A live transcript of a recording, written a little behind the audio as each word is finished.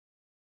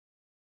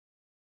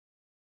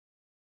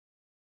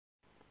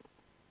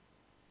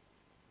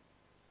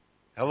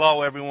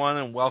Hello, everyone,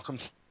 and welcome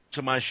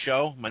to my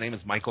show. My name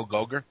is Michael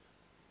Goger.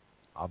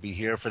 I'll be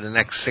here for the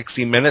next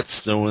 60 minutes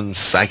doing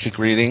psychic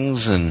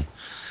readings and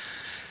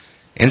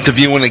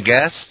interviewing a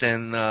guest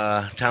and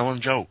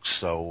telling jokes.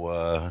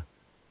 So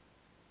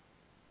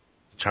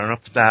turn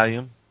up the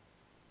volume,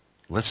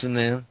 listen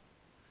in.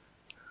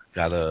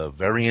 Got a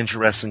very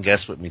interesting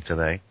guest with me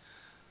today.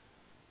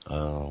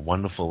 A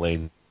wonderful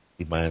lady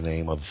by the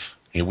name of,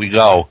 here we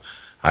go,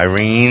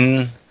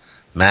 Irene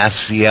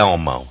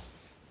Macielmo.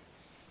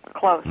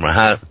 Close.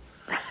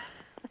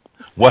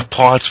 What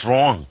part's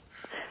wrong?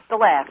 The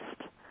last.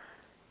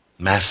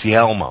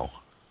 Macielmo.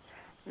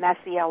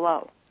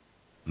 Maciello.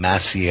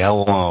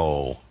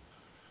 Maciello.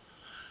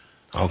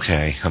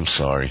 Okay, I'm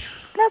sorry.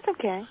 That's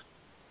okay.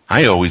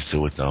 I always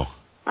do it, though.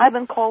 I've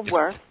been called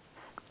worse.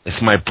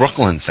 It's my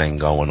Brooklyn thing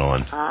going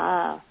on.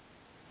 Ah.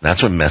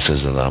 That's what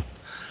messes it up.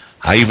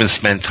 I even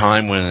spent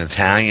time with an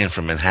Italian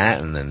from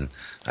Manhattan, and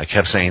I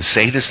kept saying,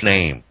 say this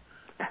name.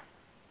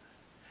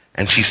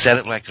 And she said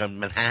it like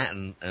an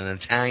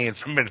Italian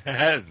from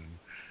Manhattan.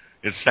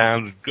 It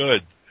sounded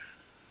good.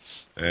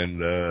 And,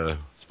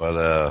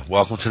 but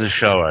welcome to the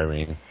show,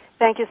 Irene.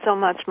 Thank you so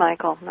much,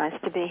 Michael. Nice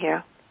to be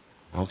here.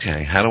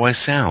 Okay, how do I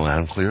sound? Loud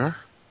and clear?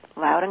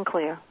 Loud and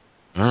clear.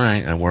 All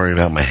right, I worry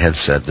about my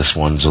headset. This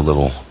one's a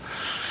little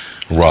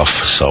rough,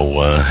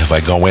 so if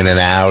I go in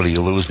and out or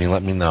you lose me,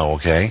 let me know,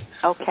 okay?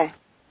 Okay.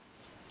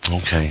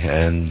 Okay,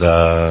 and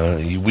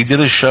we did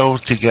a show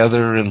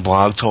together in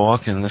Blog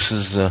Talk, and this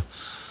is the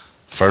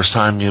first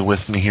time you're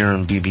with me here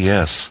in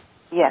BBS.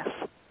 Yes.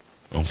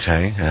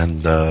 Okay,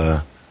 and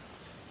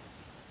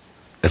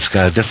it's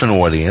got a different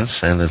audience,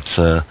 and it's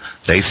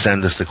they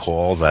send us the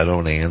calls, I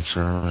don't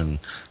answer, and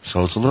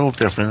so it's a little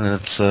different, and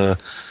it's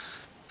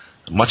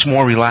much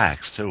more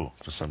relaxed, too,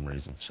 for some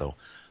reason. So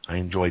I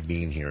enjoy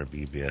being here at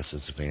BBS.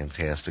 It's a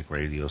fantastic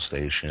radio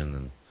station,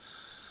 and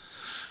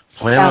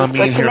plan on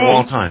being here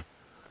all the time.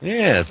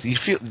 Yeah. Do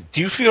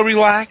you feel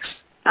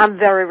relaxed? I'm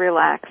very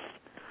relaxed.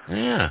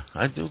 Yeah,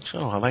 I do, too.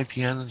 I like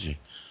the energy.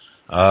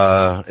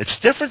 It's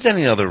different than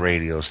the other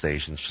radio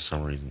stations for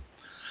some reason.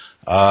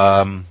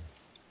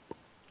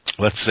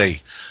 Let's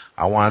see.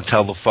 I want to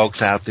tell the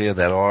folks out there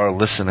that are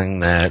listening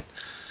that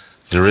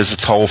there is a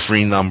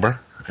toll-free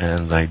number,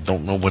 and I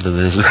don't know what it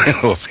is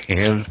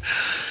offhand.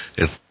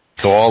 It's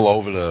all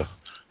over the...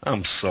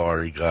 I'm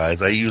sorry,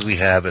 guys. I usually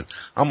have it.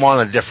 I'm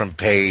on a different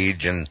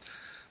page, and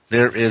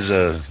there is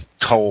a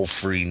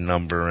toll-free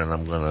number, and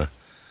I'm going to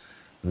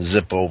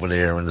zip over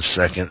there in a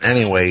second.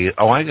 Anyway,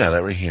 I got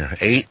it right here.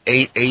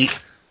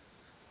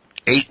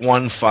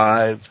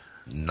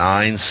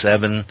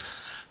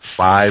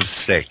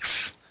 888-815-9756.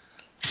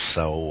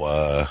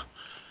 So,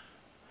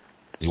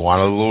 you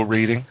want a little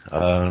reading?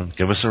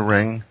 Give us a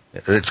ring.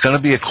 It's going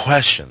to be a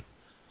question.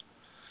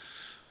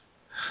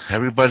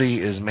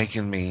 Everybody is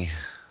making me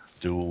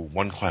do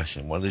one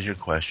question. What is your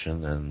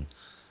question?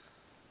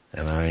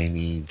 And I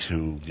need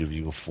to give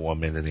you a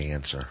 4-minute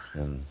answer.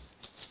 And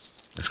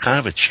it's kind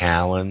of a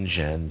challenge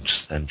and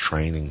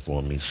training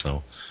for me.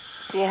 So,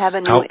 do you have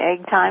a new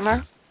egg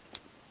timer?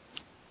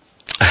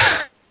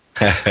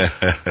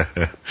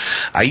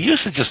 I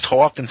used to just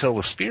talk until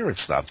the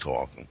spirits stopped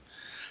talking.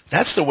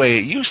 That's the way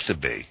it used to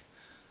be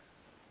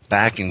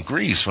back in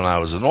Greece when I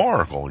was an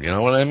oracle. You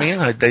know what I mean?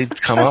 They'd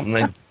come up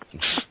and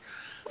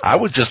I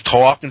would just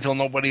talk until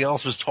nobody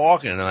else was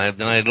talking, and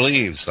then I'd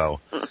leave.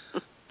 So,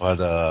 but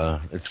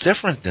it's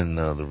different in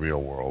the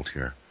real world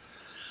here.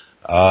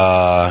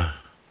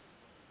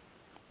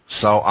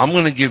 So I'm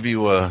going to give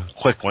you a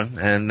quick one,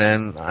 and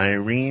then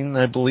Irene,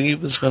 I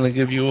believe, is going to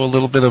give you a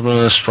little bit of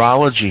an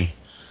astrology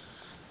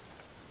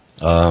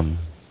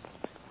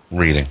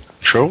reading.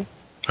 True,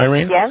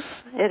 Irene? Yes,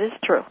 it is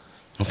true.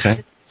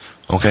 Okay.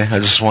 I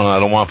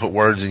don't want to put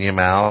words in your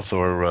mouth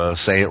or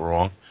say it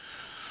wrong.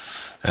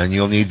 And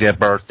you'll need their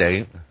birth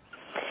date.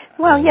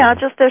 Well, yeah,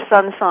 just their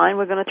sun sign.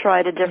 We're going to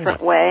try it a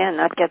different way and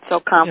not get so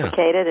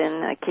complicated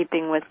in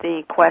keeping with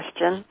the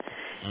question.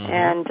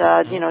 And,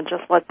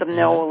 just let them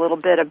know a little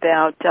bit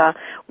about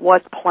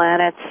what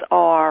planets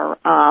are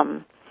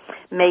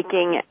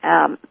making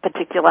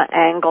particular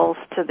angles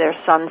to their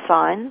sun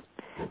sign.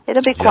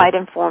 It'll be quite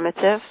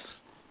informative.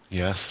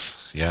 Yes.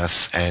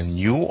 And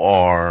you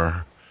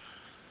are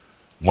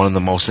one of the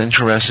most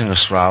interesting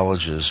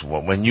astrologers.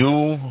 When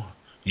you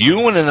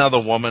and another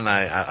woman,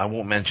 I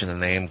won't mention the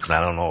name because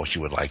I don't know if she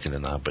would like it or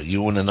not, but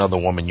you and another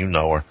woman, you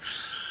know her.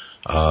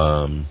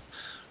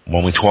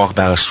 When we talk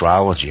about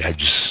astrology, I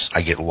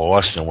get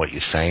lost in what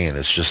you're saying.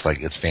 It's just like,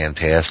 it's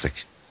fantastic.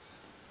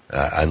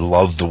 I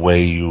love the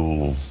way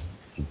you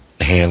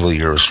handle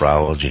your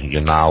astrology,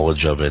 your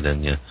knowledge of it,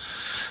 and your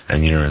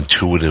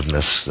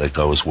intuitiveness that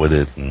goes with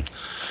it. And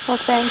well,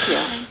 thank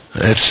you.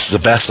 It's the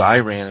best I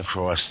ran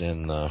across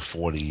in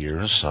 40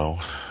 years, so...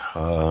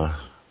 a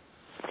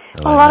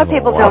lot of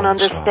people don't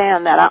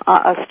understand that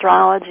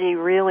astrology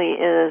really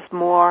is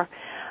more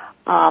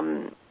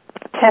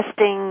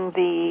testing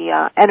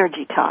the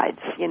energy tides,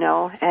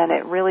 and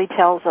it really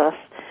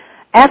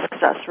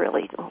asks us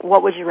really,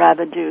 what would you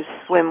rather do,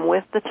 swim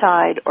with the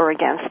tide or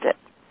against it?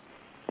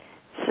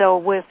 So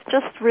with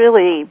just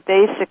really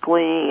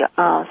basically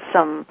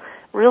some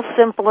real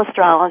simple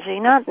astrology,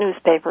 not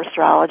newspaper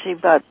astrology,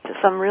 but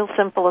some real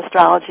simple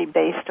astrology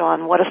based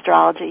on what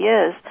astrology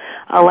is,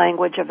 a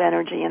language of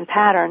energy and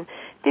pattern,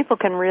 people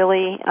can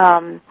really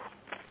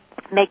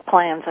make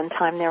plans and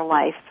time their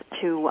life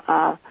to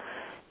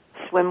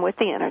swim with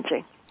the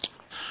energy.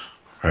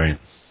 Right,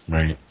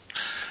 right.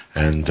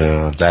 And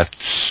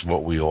that's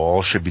what we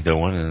all should be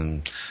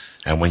doing.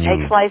 And when you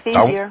makes life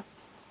easier.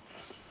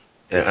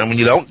 And when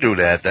you don't do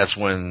that, that's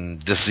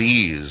when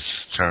disease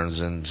turns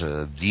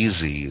into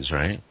disease,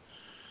 right?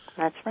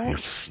 That's right.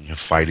 You're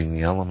fighting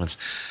the elements,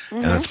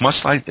 mm-hmm.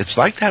 And it's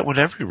like that with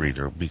every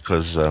reader,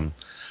 because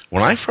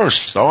when I first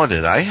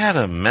started, I had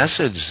a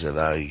message that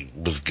I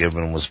was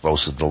given was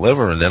supposed to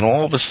deliver, and then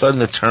all of a sudden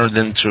it turned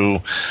into,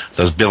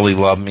 does Billy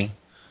love me?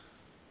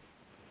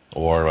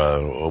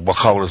 Or what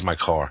color is my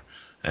car?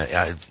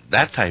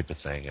 That type of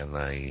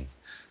thing,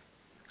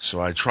 So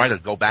I try to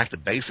go back to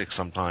basics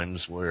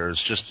sometimes, where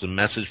it's just a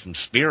message from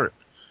spirit,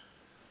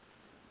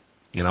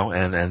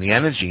 and the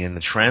energy and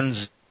the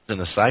trends in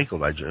the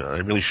cycle. I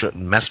really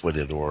shouldn't mess with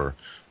it or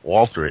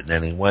alter it in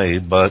any way,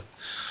 but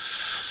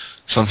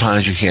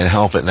sometimes you can't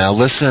help it. Now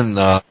listen,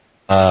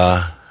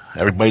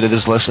 everybody that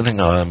is listening,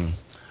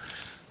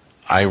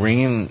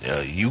 Irene,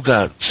 you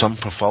got some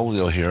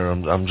portfolio here.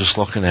 I'm just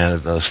looking at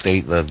it, the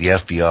state of the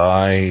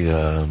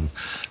FBI,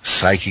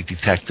 psychic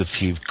detective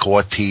TV,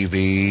 court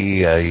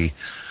TV,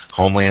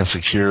 Homeland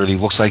Security.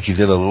 Looks like you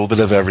did a little bit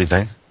of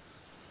everything.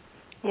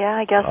 Yeah,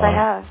 I guess I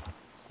have.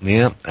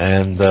 Yeah,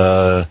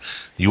 and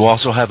you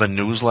also have a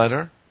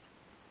newsletter?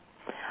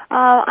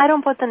 I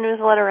don't put the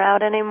newsletter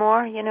out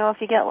anymore. If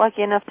you get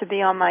lucky enough to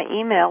be on my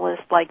email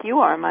list like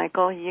you are,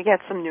 Michael, you get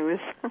some news.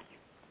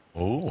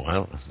 Oh,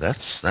 well,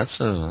 that's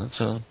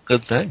a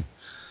good thing.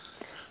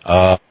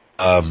 So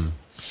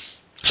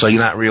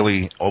you're not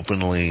really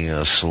openly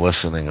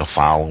soliciting a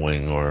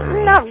following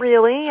or not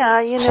really,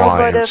 clients,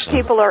 but if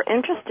people are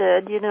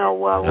interested, we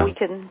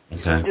can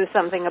do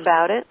something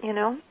about it,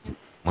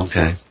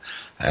 Okay.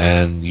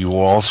 And you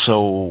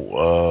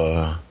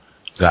also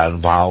got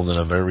involved in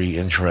a very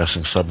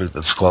interesting subject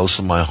that's close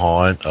to my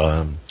heart,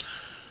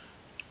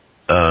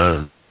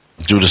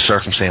 due to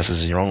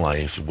circumstances in your own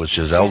life, which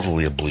is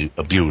elderly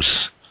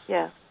abuse.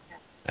 Yeah.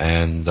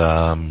 And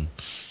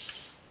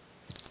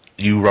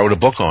you wrote a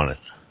book on it.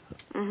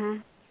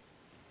 Mm-hmm.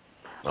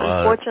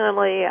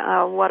 Unfortunately,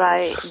 what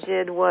I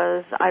did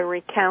was I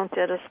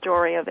recounted a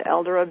story of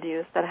elder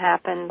abuse that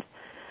happened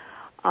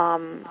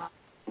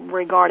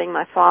regarding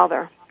my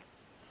father,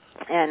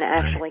 and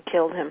actually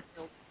killed him.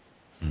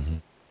 Mm-hmm.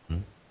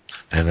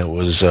 And it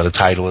was, the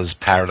title is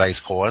Paradise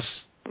Course?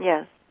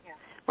 Yes.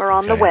 We're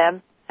on the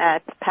web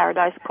at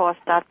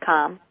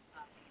paradisecourse.com.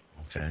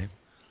 Okay.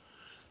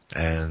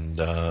 And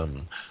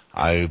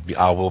I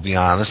will be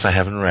honest, I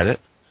haven't read it.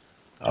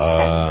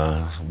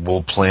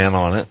 We'll plan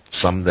on it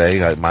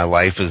someday. My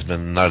life has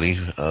been nutty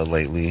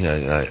lately.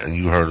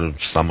 You heard of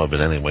some of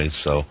it anyway,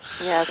 so.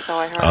 Yeah, so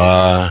I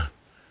heard.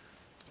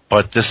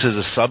 But this is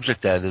a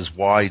subject that is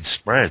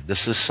widespread.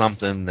 This is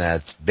something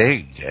that's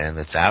big and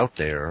it's out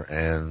there.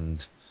 And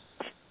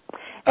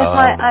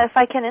if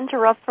I can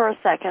interrupt for a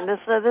second, this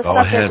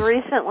subject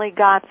recently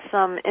got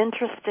some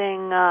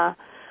interesting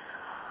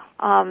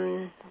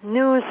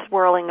news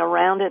swirling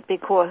around it,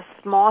 because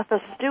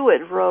Martha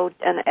Stewart wrote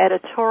an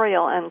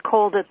editorial and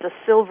called it the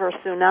Silver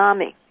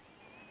Tsunami.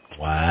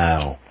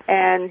 Wow.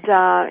 And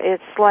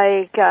it's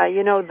like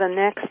the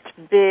next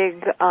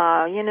big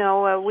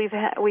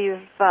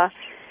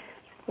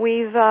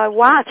we've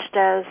watched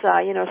as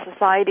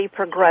society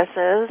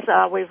progresses.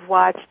 We've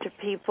watched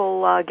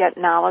people get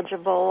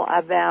knowledgeable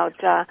about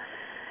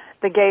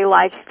the gay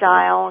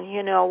lifestyle,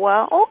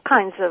 all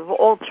kinds of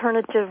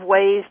alternative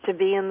ways to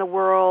be in the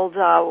world,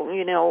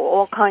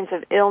 all kinds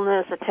of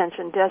illness,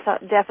 attention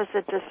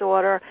deficit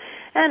disorder,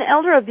 and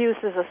elder abuse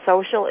is a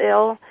social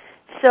ill.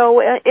 So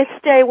its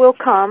day will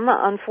come.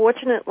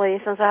 Unfortunately,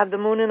 since I have the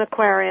moon in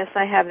Aquarius,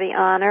 I have the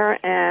honor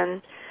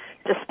and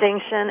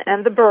distinction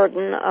and the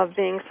burden of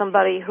being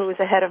somebody who's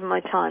ahead of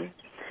my time.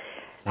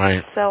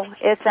 Right. So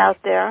it's out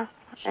there,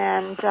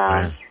 and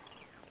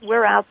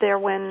we're out there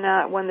when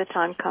the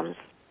time comes.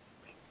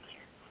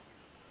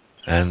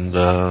 And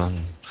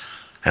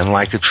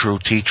like a true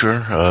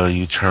teacher,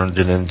 you turned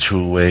it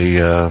into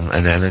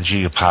an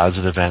energy, a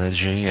positive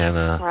energy, and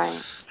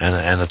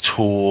a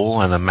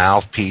tool, and a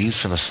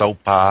mouthpiece, and a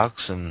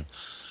soapbox, and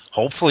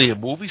hopefully a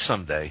movie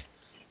someday.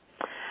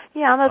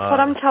 Yeah, that's what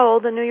I'm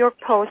told. The New York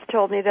Post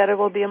told me that it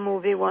will be a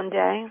movie one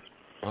day.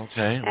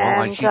 Okay.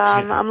 Well,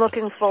 and I'm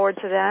looking forward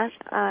to that,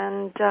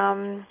 and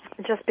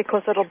just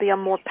because it'll be a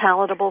more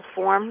palatable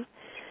form.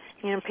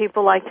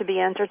 People like to be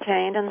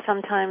entertained, and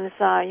sometimes,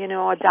 a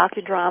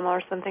docudrama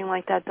or something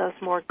like that does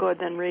more good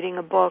than reading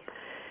a book,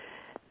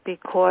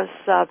 because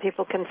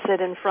people can sit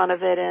in front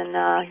of it and,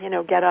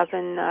 get up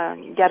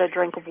and get a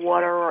drink of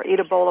water or eat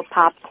a bowl of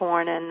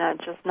popcorn and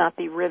just not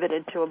be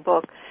riveted to a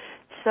book.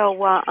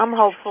 So I'm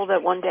hopeful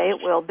that one day it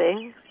will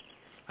be.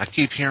 I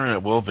keep hearing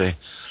it will be.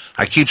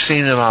 I keep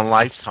seeing it on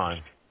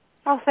Lifetime.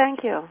 Oh,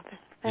 thank you.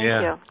 Thank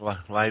you.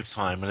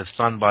 Lifetime, and it's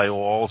done by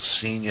all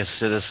senior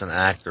citizen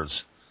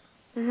actors.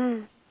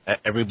 Mm-hmm.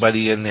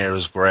 Everybody in there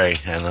is gray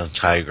and a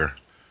tiger.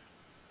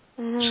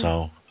 Mm-hmm.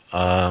 So,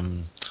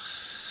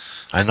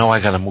 I know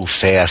I got to move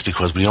fast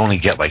because we only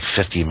get like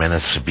 50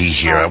 minutes to be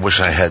here. Right. I wish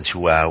I had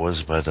 2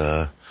 hours, but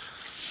I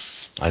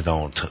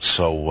don't.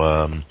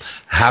 So,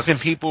 how can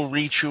people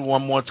reach you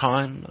one more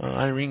time,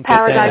 Irene?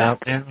 Get that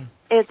out there.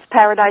 It's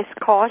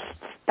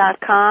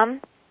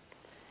ParadiseCosts.com.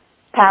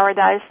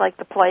 Paradise, like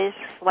the place,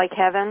 like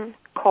heaven.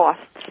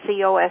 Costs,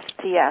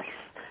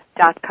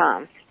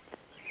 COSTS.com.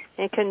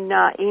 You can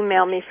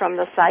email me from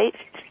the site.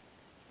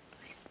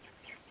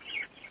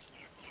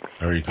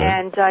 Very good.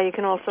 And you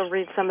can also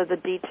read some of the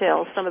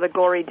details, some of the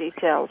gory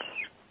details.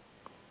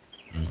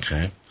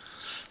 Okay.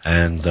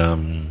 And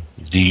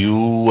do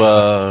you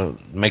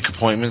make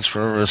appointments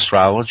for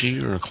astrology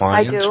or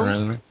clients or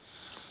anything?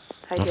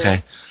 I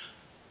do.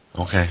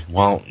 Okay.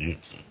 Well,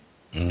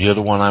 you're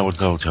the one I would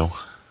go to.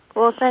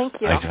 Well, thank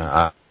you.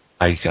 I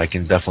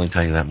can definitely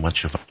tell you that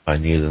much. If I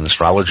need an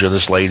astrologer,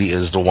 this lady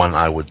is the one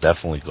I would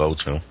definitely go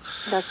to.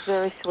 That's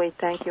very sweet.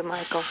 Thank you,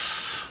 Michael.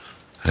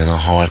 In a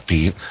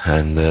heartbeat,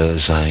 and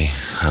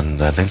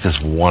I think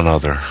there's one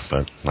other,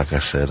 but like I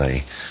said,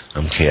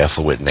 I'm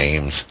careful with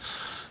names.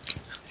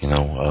 You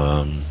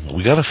know,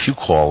 we got a few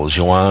callers.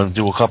 You want to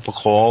do a couple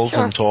of calls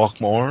and talk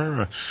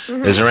more?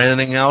 Mm-hmm. Is there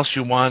anything else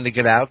you wanted to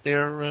get out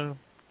there?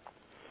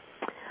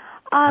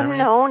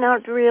 No,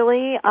 not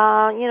really.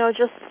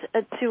 Just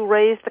to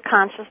raise the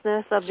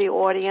consciousness of the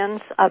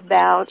audience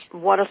about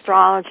what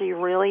astrology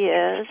really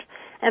is,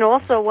 and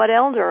also what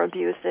elder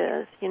abuse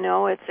is.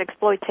 It's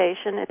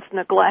exploitation, it's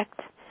neglect,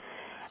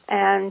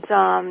 and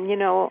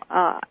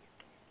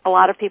a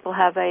lot of people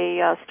have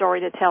a story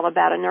to tell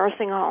about a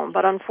nursing home,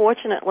 but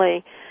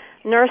unfortunately,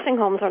 nursing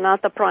homes are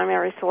not the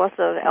primary source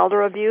of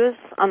elder abuse.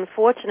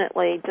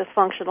 Unfortunately,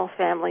 dysfunctional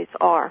families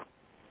are.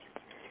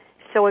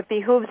 So it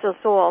behooves us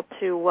all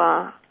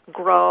to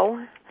grow,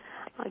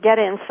 get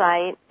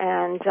insight,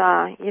 and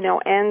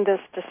end this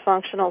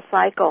dysfunctional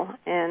cycle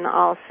in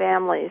our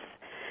families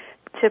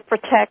to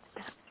protect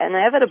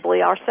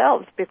inevitably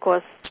ourselves,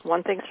 because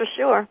one thing's for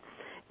sure,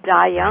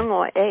 die young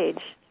or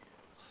age.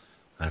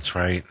 That's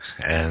right.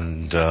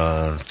 And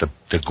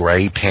the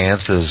gray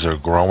panthers are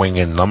growing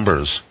in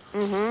numbers.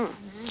 Mm-hmm.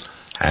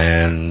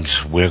 And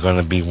we're going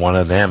to be one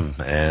of them,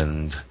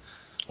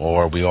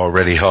 or we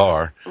already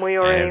are. We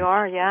already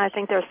are, yeah. I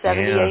think there are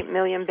 78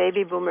 million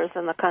baby boomers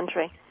in the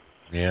country.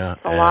 Yeah.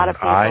 It's a lot of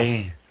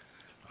people.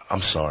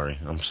 I'm sorry.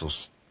 I'm so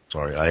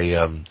sorry.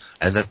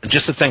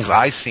 Just the things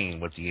I seen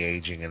with the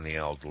aging and the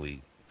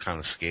elderly kind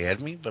of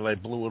scared me, but I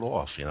blew it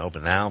off,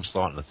 But now I'm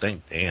starting to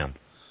think, damn.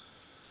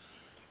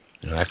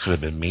 That could have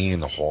been me in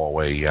the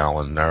hallway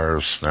yelling,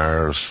 nurse,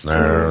 nurse,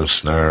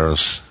 nurse,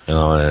 nurse.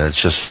 And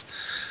it's just,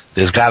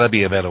 there's got to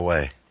be a better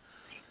way.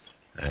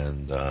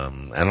 And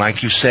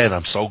like you said,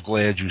 I'm so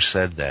glad you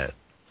said that.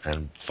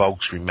 And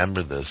folks,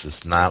 remember this.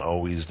 It's not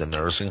always the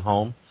nursing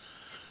home.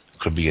 It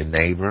could be a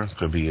neighbor. It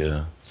could be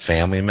a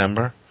family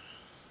member.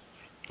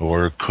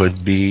 Or it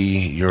could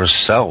be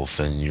yourself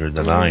and you're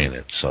denying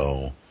it.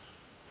 So.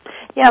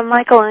 Yeah,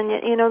 Michael, and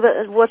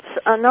what's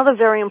another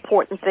very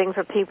important thing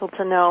for people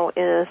to know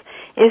is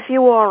if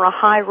you are a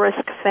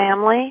high-risk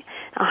family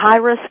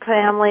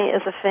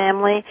is a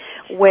family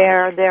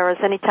where there is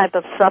any type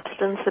of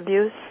substance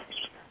abuse,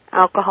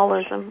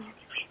 alcoholism.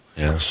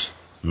 Yes,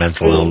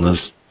 mental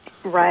illness.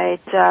 Right.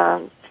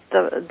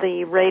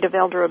 The rate of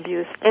elder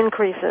abuse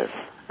increases,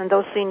 and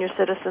those senior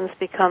citizens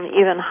become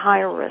even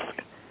higher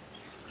risk.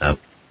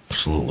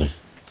 Absolutely.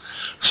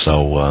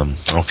 So,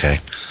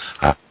 okay.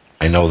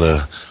 I know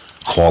the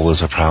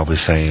callers are probably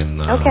saying,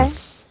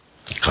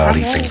 God,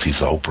 he thinks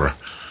he's Oprah.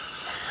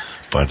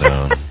 But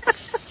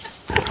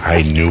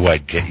I knew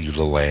I'd get you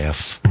to laugh.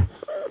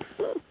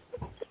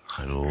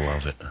 I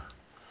love it.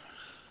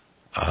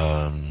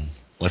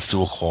 Let's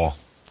do a call.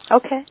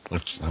 Okay.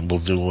 We'll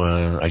do,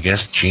 I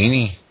guess,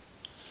 Jeannie.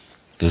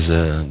 There's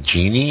a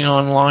Jeannie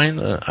online.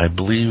 I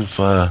believe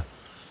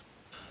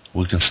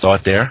we can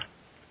start there.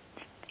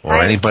 Or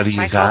Hi, anybody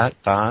Michael. You got,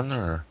 Don?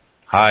 Or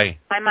hi.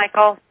 Hi,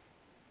 Michael.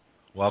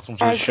 Welcome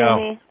to the show.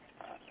 Jeannie.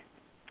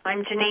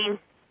 I'm Janine.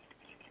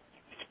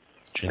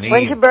 Janine.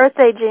 When's your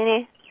birthday,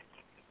 Jeannie?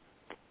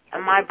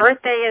 My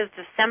birthday is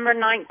December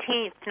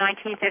 19th,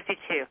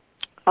 1952.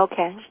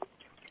 Okay.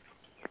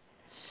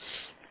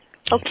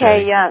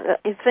 Okay, yeah.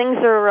 Things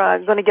are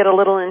going to get a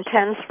little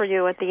intense for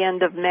you at the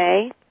end of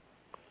May,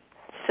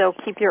 so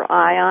keep your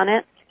eye on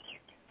it.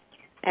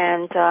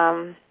 And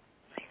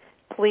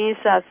please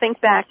think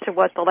back to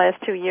what the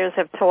last 2 years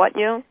have taught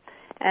you,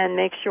 and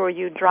make sure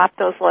you drop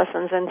those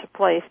lessons into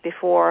place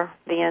before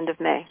the end of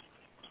May.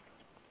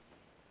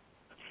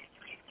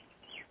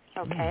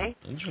 Okay.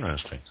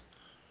 Interesting.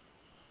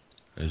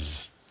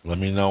 Let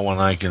me know when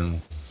I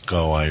can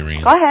go,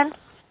 Irene. Go ahead.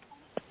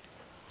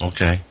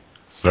 Okay.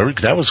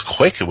 That was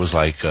quick. It was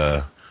like,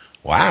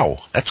 wow,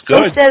 that's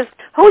good.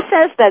 Who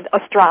says that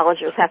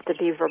astrologers have to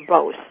be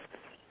verbose?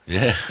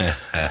 Yeah.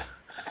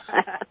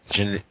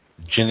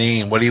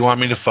 Janine, what do you want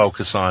me to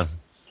focus on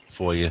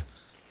for you?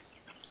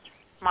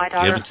 My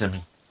daughter. Give it to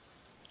me.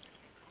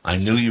 I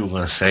knew you were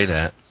going to say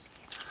that.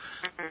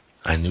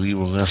 I knew you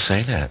were going to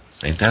say that.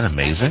 Ain't that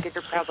amazing? I think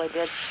you probably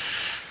did.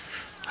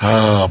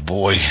 Oh,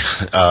 boy.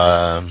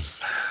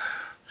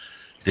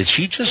 Did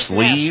she just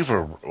leave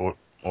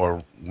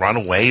or run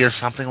away or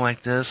something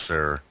like this?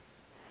 Or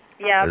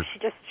Yeah,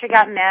 she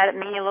got mad at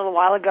me a little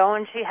while ago,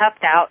 and she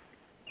huffed out.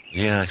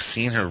 Yeah, I've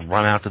seen her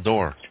run out the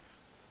door.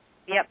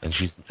 Yep. And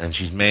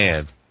she's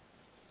mad.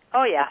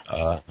 Oh, yeah.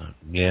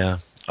 Yeah.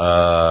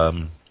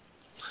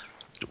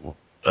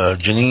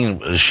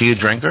 Janine, is she a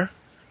drinker?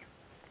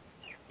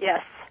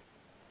 Yes.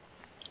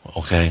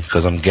 Okay,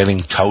 because I'm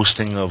getting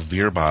toasting of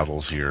beer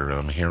bottles here.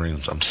 I'm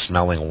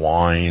smelling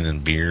wine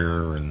and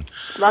beer and.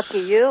 Lucky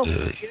you.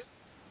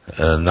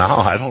 No,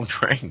 I don't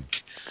drink.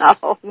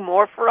 Oh,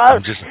 more for us.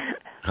 I'm just.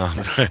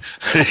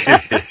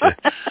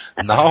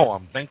 No,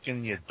 I'm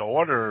thinking your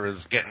daughter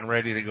is getting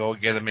ready to go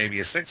get maybe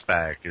a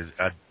 6-pack.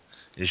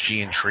 Is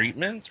she in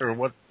treatment or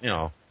what? You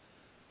know.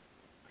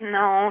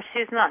 No,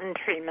 she's not in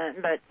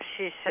treatment, but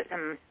she should.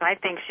 I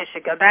think she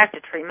should go back to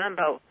treatment,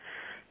 but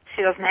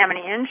she doesn't have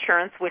any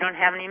insurance. We don't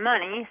have any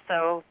money,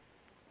 so.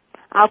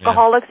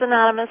 Alcoholics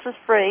Anonymous is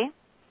free.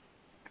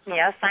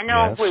 Yes, I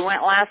know. Yes. We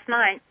went last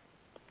night.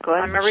 Good.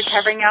 I'm a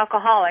recovering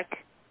alcoholic.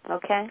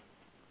 Okay.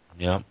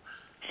 Yep.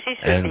 She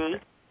should be.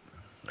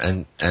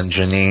 And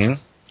Janine,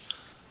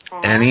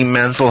 any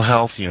mental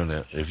health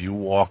unit, if you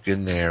walk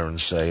in there and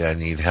say, I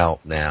need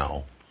help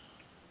now,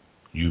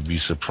 you'd be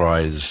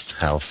surprised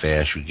how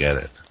fast you get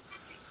it.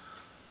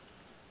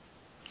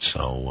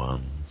 So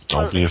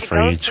don't be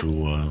afraid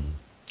to...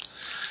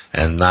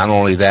 and not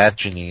only that,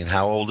 Janine,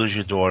 how old is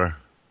your daughter?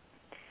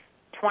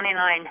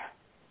 29.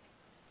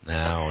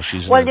 Now,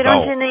 she's an adult. Well, you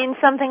know, Janine,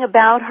 something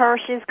about her,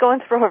 she's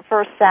going through her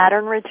first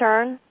Saturn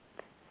return.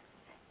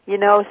 You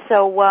know,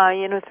 so,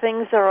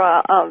 things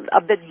are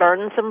a bit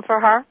burdensome for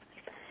her.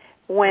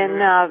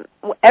 When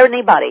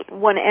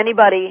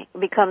anybody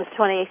becomes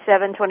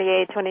 27,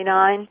 28,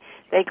 29,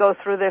 they go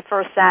through their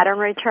first Saturn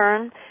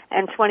return,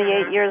 and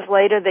 28 years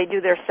later, they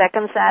do their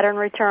second Saturn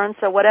return.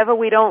 So whatever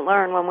we don't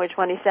learn when we're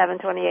 27,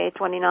 28,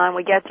 29,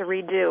 we get to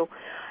redo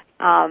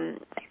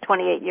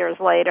 28 years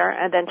later,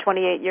 and then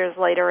 28 years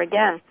later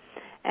again.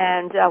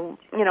 And,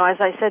 as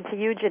I said to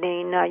you,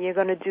 Janine, you're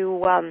going to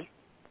do...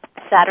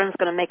 Saturn's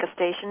going to make a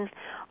station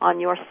on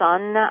your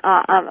sun,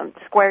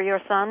 square your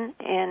sun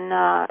in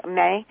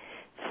May.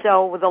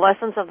 So the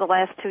lessons of the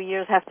last 2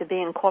 years have to be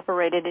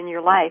incorporated in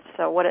your life.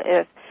 So what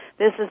if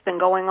this has been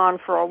going on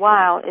for a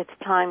while? It's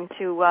time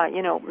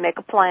to, make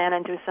a plan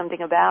and do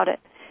something about it.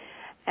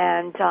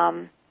 And,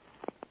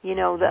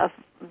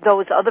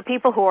 those other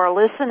people who are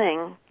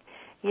listening,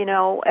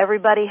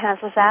 everybody has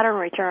a Saturn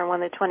return when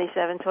they're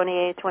 27,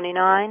 28,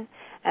 29,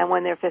 and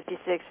when they're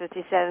 56,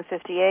 57,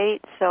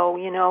 58.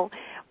 So,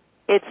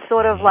 it's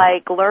sort of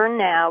like learn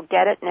now,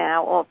 get it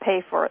now, or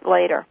pay for it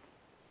later.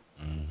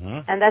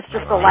 Mm-hmm. And that's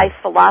just a life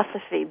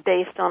philosophy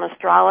based on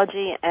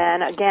astrology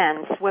and,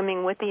 again,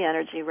 swimming with the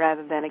energy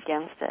rather than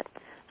against it.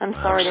 I'm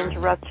sorry to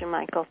interrupt you,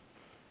 Michael.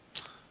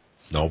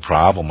 No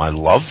problem. I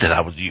loved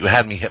it. You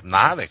had me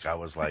hypnotic. I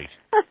was like...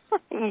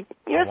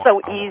 You're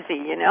so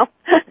easy,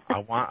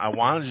 I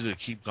wanted you to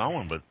keep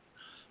going, but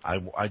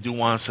I do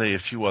want to say a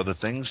few other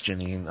things,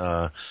 Janine.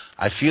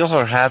 I feel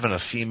her having a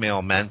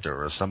female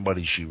mentor or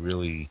somebody she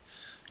really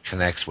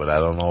connects with. I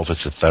don't know if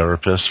it's a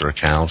therapist or a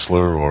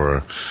counselor or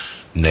a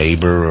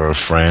neighbor or a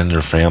friend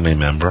or family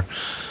member.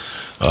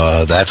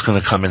 That's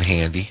going to come in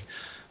handy.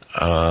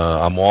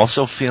 I'm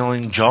also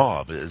feeling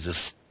job. Is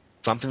this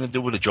something to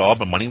do with a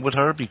job or money with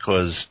her?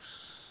 Because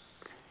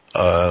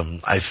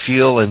I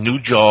feel a new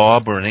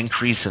job or an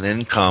increase in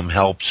income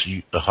helps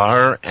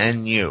her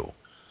and you.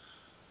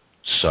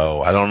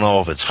 So I don't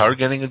know if it's her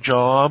getting a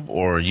job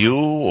or you,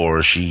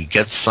 or she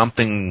gets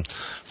something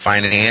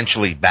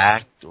financially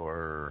backed,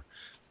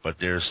 but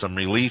there's some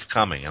relief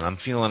coming, and I'm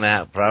feeling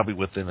that probably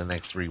within the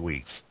next 3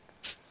 weeks.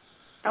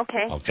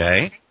 Okay.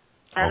 Okay?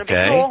 That'll be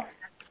cool.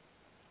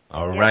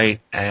 All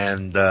right,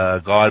 and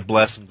God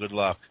bless and good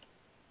luck.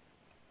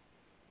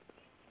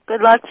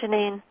 Good luck,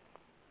 Janine.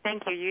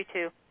 Thank you. You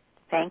too.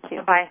 Thank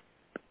you. Bye.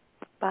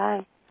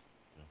 Bye.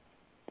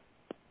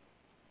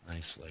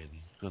 Nice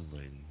lady. Good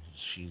lady.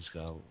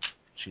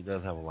 She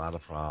does have a lot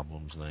of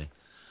problems, and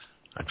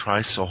I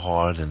try so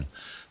hard, and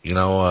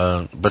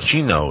but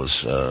she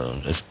knows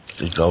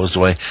it goes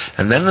away.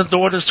 And then the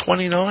daughter's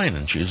 29,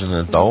 and she's an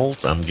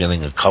adult. I'm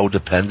getting a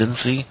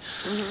codependency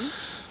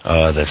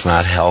that's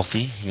not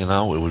healthy.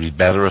 It would be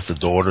better if the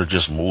daughter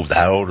just moved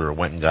out or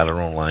went and got her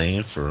own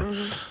life.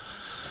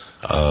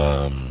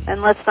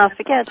 And let's not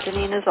forget,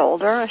 Janine is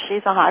older.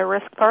 She's a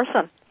high-risk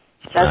person.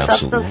 There's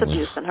substance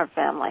abuse in her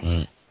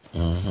family.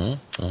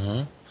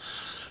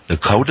 The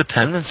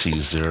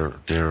codependencies,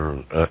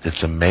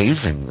 it's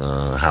amazing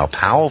how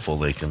powerful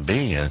they can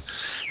be, and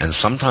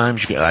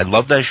sometimes I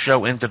love that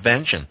show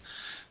Intervention.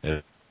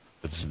 If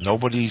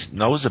nobody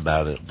knows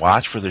about it,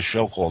 watch for the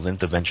show called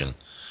Intervention,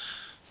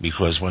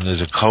 because when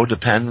there's a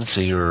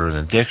codependency or an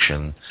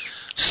addiction,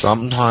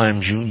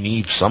 sometimes you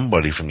need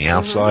somebody from the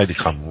outside to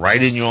come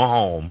right in your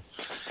home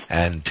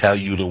and tell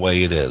you the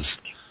way it is.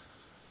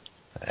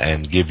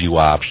 and give you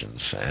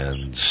options.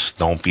 And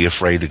don't be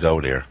afraid to go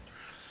there.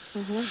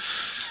 Mm-hmm.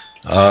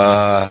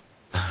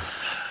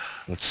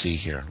 Let's see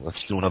here.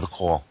 Let's do another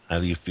call. How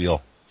do you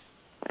feel?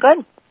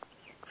 Good.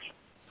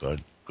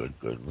 Good.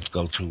 Let's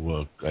go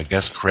to, I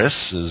guess Chris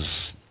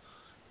is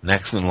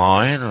next in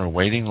line or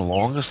waiting the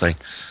longest.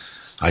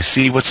 I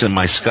see what's in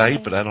my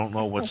Skype, but I don't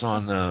know what's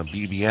on the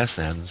BBS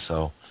end,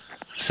 so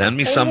send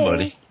me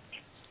somebody.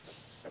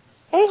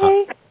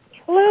 Hey.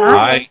 Hello.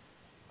 Hi.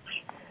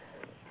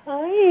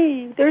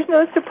 Hi. There's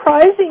no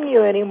surprising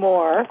you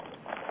anymore.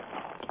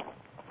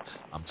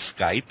 I'm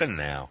Skyping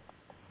now.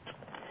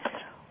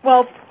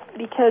 Well,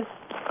 because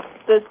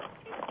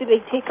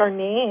they take our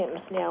names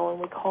now when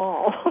we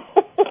call.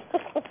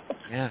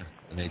 Yeah,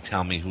 and they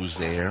tell me who's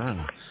there and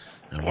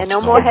what's And no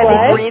going more heavy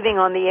on. breathing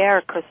on the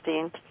air,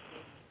 Christine.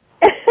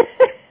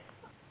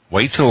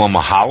 Wait till I'm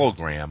a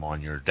hologram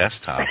on your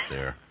desktop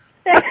there.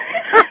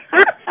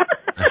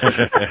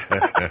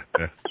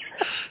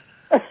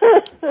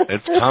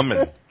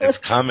 It's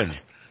coming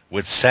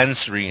with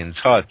sensory and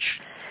touch.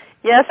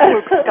 Yes,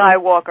 Luke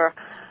Skywalker.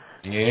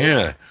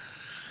 Yeah.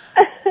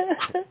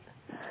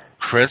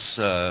 Chris,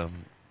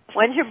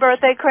 When's your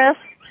birthday, Chris?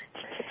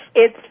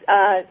 It's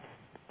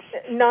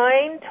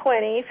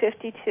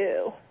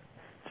 9/20/52.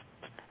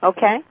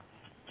 Okay.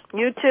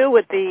 You too,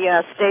 with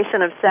the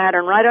station of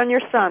Saturn right on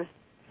your sun.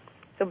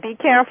 So be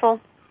careful.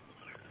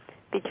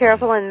 Be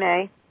careful in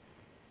May.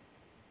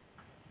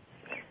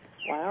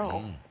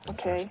 Wow.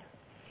 Okay.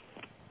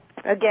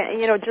 Again,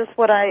 just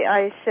what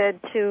I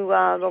said to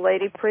the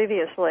lady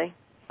previously.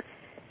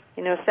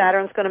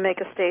 Saturn's going to make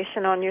a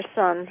station on your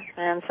sun,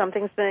 and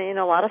something's been,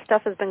 a lot of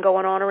stuff has been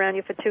going on around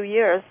you for 2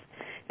 years.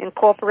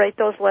 Incorporate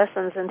those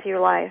lessons into your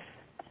life.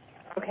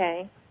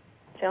 Okay.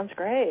 Sounds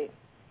great.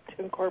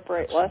 To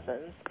incorporate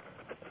lessons.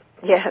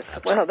 Yes.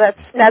 Well, that's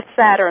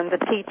Saturn, the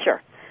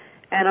teacher.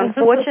 And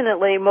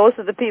unfortunately, most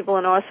of the people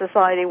in our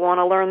society want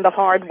to learn the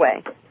hard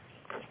way.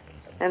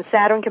 And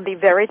Saturn can be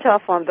very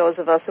tough on those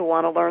of us who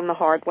want to learn the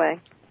hard way.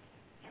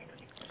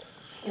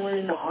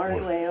 Learn the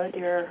hard way, oh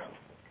dear.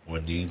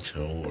 One needs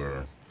to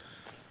or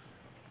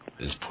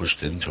is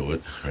pushed into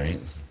it, right?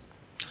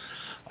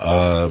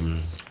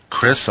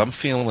 Chris, I'm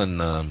feeling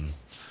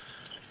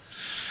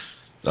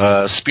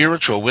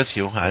spiritual with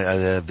you.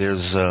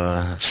 There's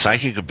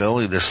psychic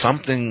ability. There's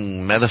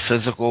something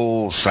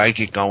metaphysical,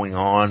 psychic going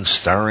on,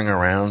 stirring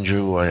around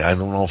you. I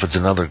don't know if it's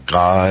another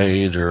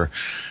guide or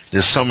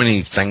there's so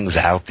many things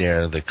out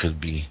there that could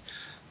be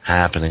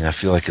happening. I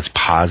feel like it's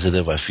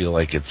positive. I feel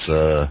like it's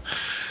a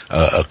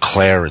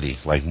clarity,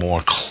 like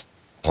more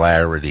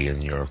clarity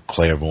in your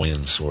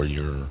clairvoyance or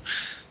your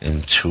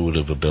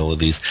intuitive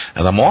abilities.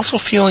 And I'm also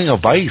feeling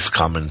advice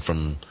coming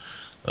from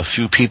a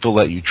few people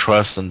that you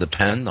trust and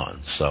depend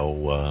on. So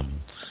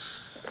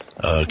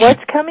what's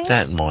keep coming?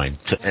 that in mind.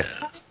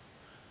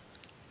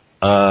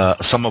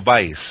 Some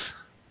advice.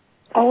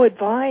 Oh,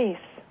 advice.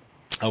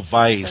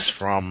 Advice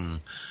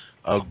from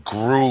a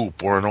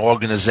group or an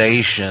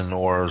organization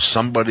or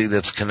somebody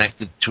that's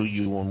connected to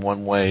you in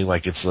one way.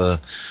 Like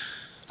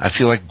I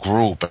feel like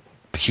group.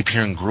 I keep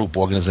hearing group,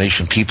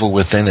 organization, people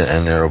within it,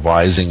 and they're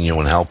advising you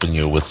and helping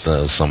you with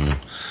some.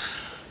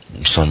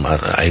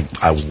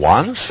 I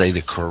want to say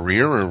the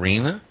career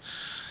arena.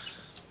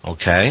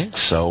 Okay,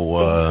 so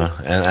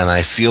and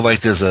I feel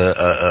like there's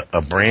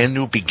a brand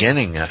new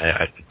beginning,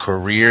 a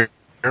career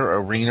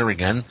arena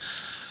again,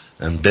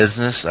 and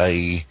business.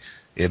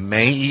 It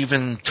may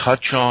even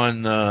touch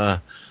on.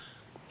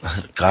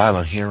 God,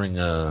 I'm hearing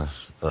a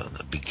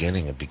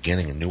beginning,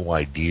 new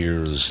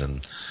ideas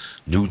and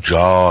new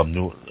job,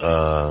 new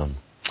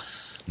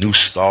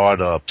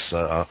startups.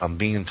 I'm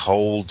being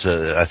told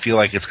I feel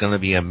like it's going to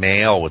be a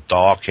male with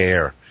dark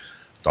hair,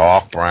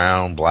 dark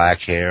brown, black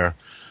hair.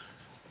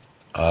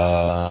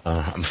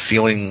 I'm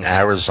feeling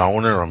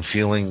Arizona, or I'm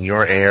feeling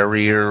your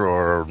area,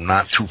 or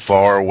not too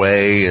far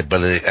away,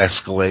 but it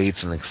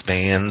escalates and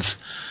expands.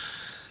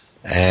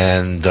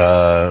 And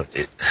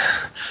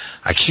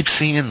I keep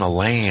seeing the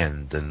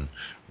land and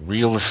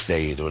real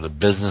estate, or the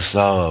business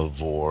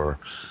of, or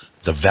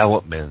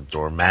development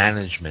or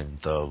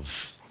management of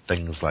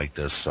things like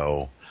this.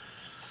 So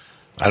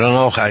I don't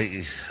know.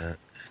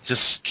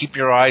 Just keep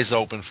your eyes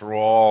open for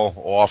all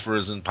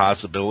offers and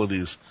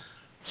possibilities,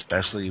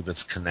 especially if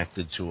it's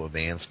connected to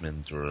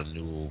advancement or a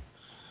new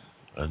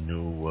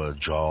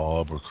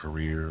job or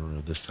career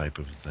or this type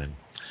of thing.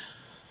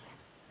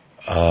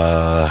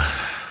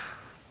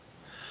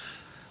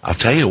 I'll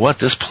tell you what,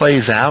 this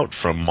plays out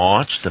from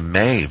March to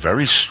May,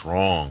 very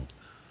strong.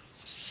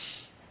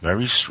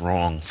 Very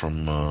strong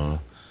from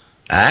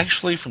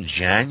actually from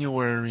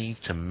January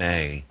to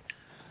May.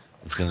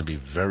 It's going to be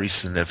very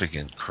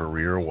significant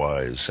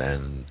career-wise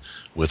and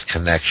with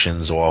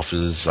connections,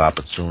 offers,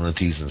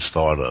 opportunities, and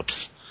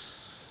startups.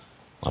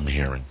 I'm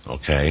hearing,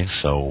 okay?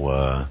 So,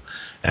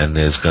 and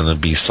there's going to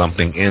be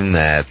something in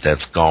that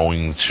that's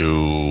going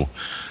to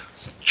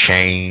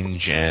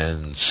change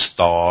and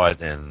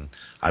start and,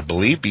 I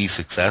believe, be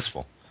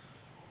successful.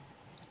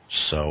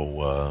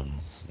 So,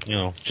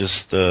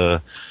 just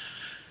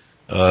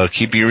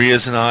keep your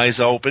ears and eyes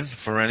open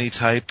for any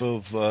type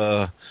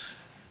of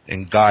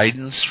and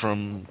guidance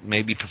from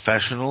maybe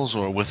professionals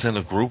or within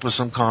a group of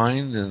some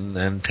kind,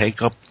 and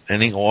take up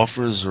any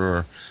offers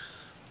or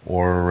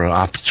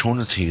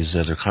opportunities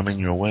that are coming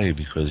your way,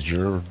 because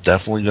you're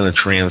definitely going to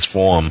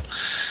transform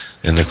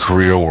in the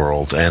career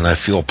world, and I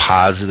feel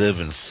positive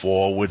and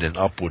forward and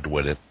upward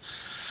with it.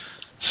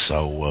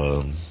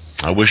 So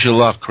I wish you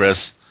luck,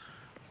 Chris.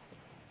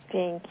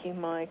 Thank you,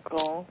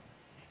 Michael.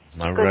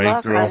 All Good right,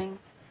 luck, girl. honey.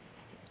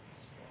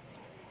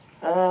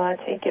 I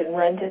think it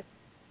rented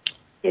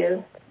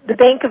you. The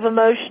Bank of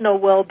Emotional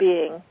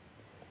Well-Being.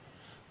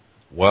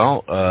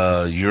 Well,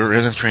 you're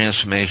in a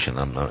transformation.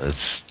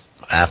 It's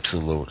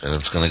absolute, and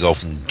it's going to go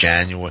from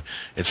January.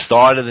 It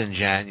started in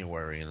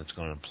January, and it's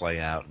going to play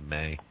out in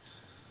May,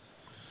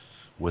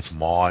 with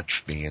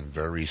March being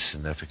very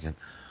significant.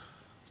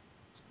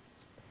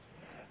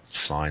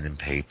 Signing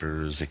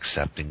papers,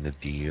 accepting the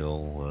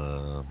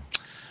deal,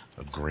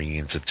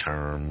 agreeing to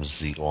terms.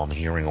 I'm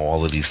hearing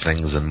all of these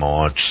things in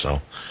March. So,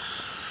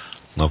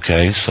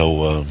 okay.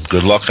 So,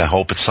 good luck. I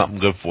hope it's something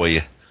good for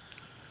you.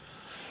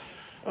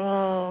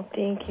 Oh,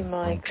 thank you,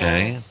 Michael.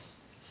 Okay.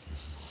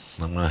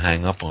 I'm gonna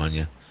hang up on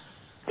you.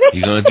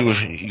 You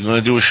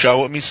gonna do a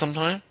show with me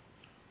sometime?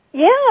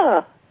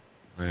 Yeah.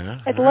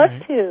 Yeah. I'd love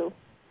to.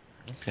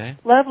 Okay.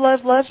 Love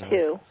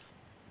to.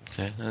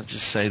 Okay. I'll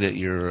just say that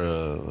you're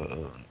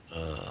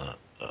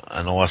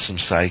an awesome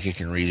psychic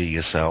and reader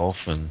yourself,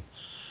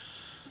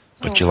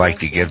 but you like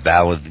to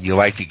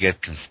get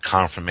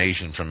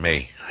confirmation from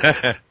me.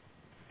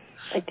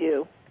 I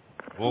do.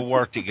 We'll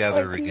work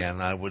together again.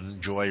 I would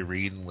enjoy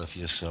reading with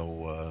you,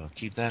 so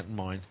keep that in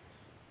mind.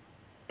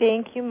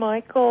 Thank you,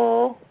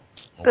 Michael.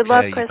 Okay, Good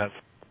luck, Chris.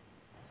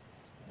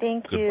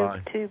 Thank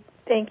Goodbye. you.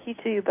 Thank you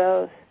to you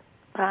both.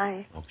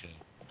 Bye. Okay.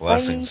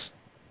 Blessings.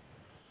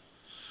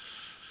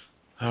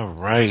 Bye. All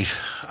right.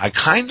 I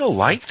kind of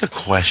like the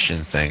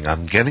question thing.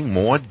 I'm getting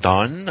more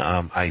done.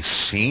 I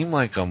seem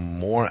like I'm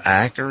more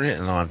accurate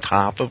and on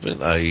top of it.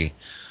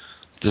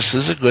 This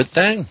is a good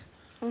thing.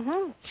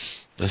 Mhm.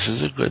 This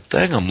is a good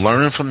thing. I'm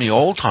learning from the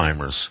old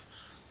timers.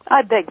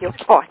 I beg your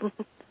pardon.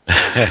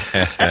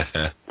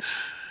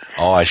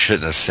 Oh, I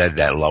shouldn't have said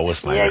that.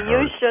 Lois might have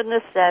heard. You shouldn't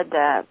have said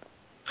that.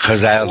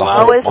 Because out of the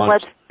whole Lois, bunch,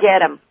 let's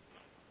get him.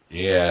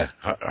 yeah,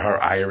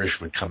 her Irish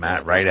would come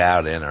out right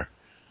out in her.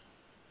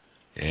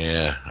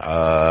 Yeah.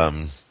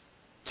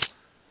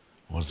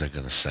 What was I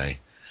going to say?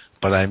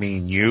 But I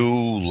mean, you,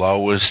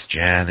 Lois,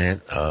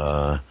 Janet,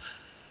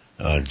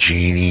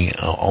 Jeannie.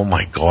 Oh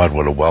my God,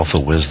 what a wealth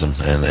of wisdom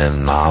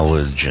and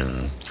knowledge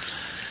and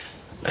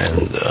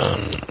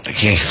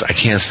I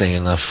can't say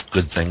enough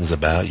good things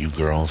about you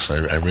girls. I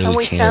really And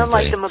we can't. sound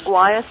like the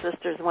McGuire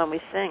sisters when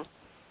we sing.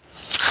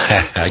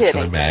 I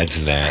can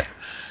imagine that.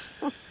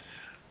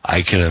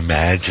 I can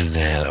imagine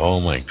that. Oh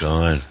my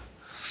God.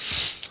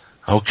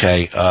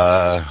 Okay,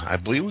 I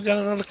believe we got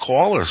another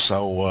caller.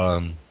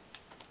 So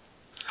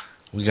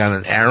we got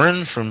an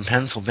Aaron from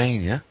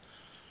Pennsylvania.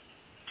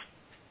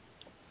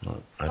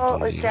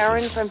 It's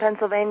Aaron from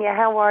Pennsylvania.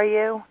 How are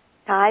you?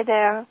 Hi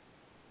there.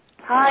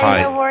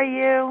 Hi. How are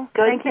you?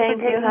 Good, thank you for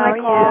taking How my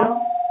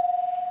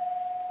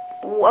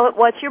call.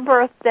 What's your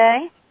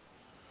birthday?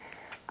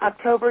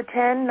 October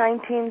 10,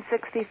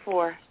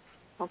 1964.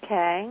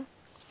 Okay.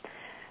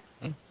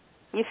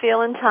 You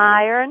feeling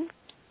tired?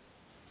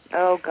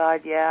 Oh,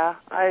 God, yeah.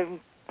 I'm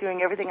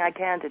doing everything I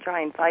can to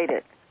try and fight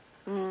it.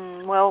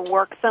 Well,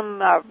 work some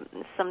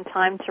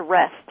time to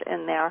rest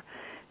in there,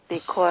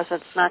 because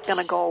it's not going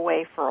to go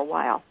away for a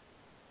while.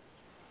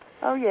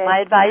 Oh, yeah. My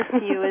advice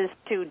to you is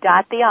to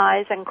dot the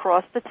I's and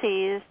cross the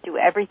T's, do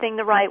everything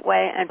the right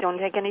way, and don't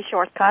take any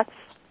shortcuts,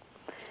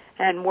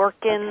 and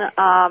work in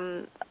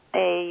some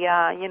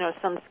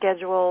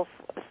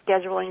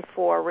scheduling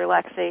for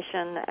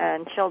relaxation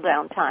and chill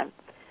down time,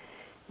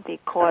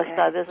 because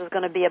this is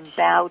going to be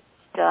about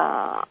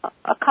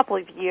a couple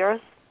of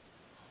years,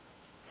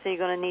 so you're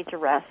going to need to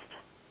rest,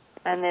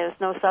 and there's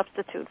no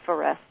substitute for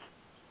rest.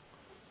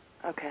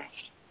 Okay.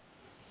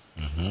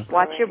 Mm-hmm.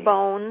 Watch your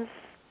bones,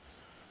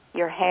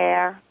 your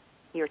hair,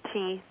 your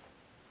teeth.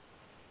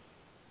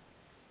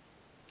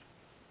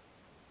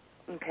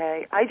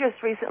 Okay. I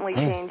just recently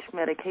changed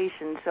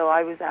medication, so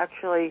I was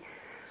actually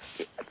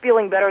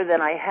feeling better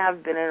than I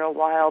have been in a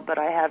while, but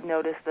I have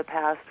noticed the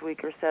past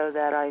week or so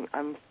that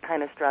I'm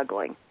kind of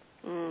struggling.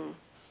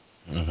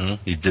 Mm-hmm.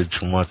 You did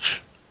too much.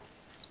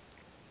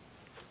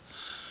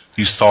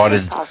 You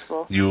started.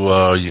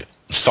 You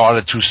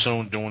started too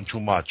soon, doing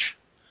too much.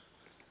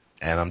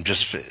 And I'm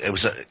just. It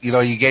was.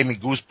 You gave me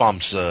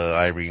goosebumps,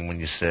 Irene, when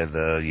you said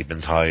you've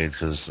been tired,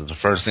 because the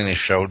first thing they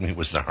showed me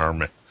was the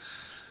Hermit,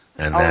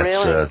 and that's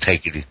really?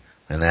 take it.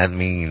 And that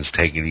means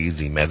take it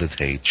easy,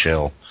 meditate,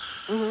 chill.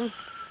 Mm-hmm.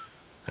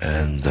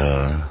 And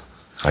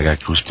I got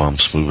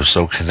goosebumps. We were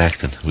so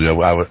connected.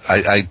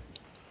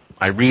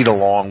 I read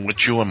along with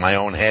you in my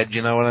own head.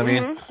 You know what I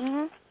mean?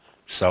 Mm-hmm.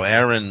 So,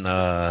 Aaron,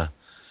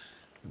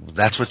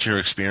 that's what you're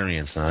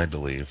experiencing, I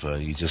believe.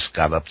 You just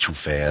got up too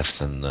fast,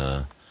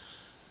 and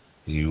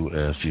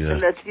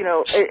And that's,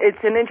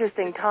 it's an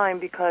interesting time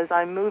because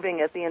I'm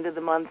moving at the end of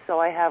the month, so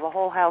I have a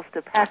whole house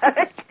to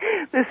pack.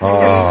 This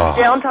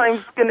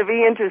downtime's going to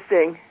be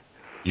interesting.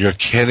 You're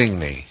kidding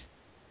me.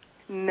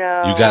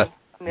 No. You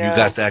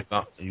got that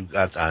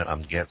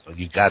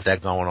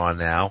going on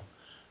now?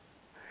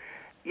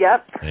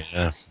 Yep.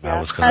 Yeah.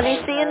 Honey,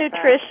 see a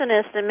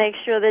nutritionist and make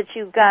sure that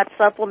you've got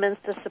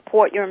supplements to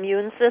support your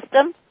immune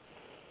system.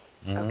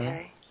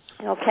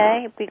 Mm-hmm.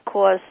 Okay?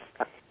 Because,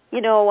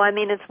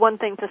 it's one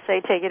thing to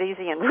say take it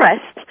easy and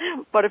rest,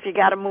 but if you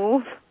got to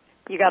move,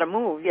 you got to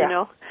move, You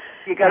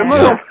got to move.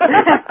 move.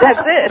 That's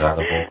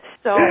it.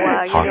 So,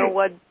 you know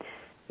what?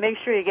 Make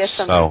sure you get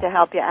something to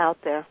help you out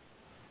there.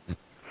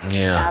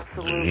 Yeah.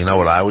 Absolutely. You know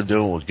what I would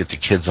do? Would get the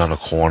kids on a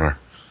corner.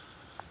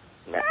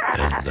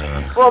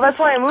 And, well, that's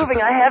why I'm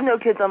moving. I have no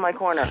kids on my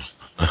corner.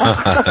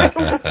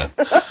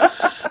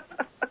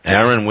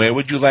 Aaron, where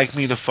would you like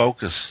me to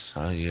focus?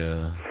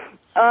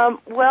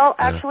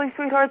 Actually,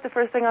 sweetheart, the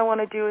first thing I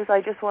want to do is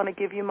I just want to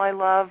give you my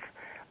love.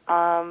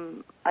 I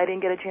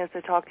didn't get a chance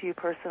to talk to you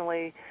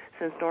personally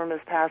since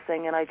Norma's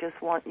passing, and I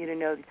just want you to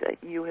know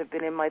that you have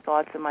been in my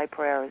thoughts and my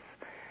prayers,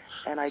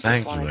 and I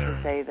just wanted to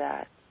say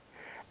that.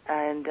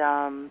 And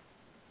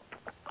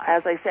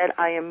as I said,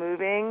 I am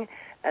moving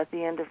at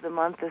the end of the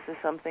month. This is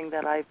something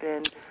that I've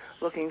been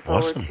looking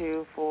forward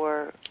to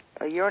for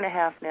a year and a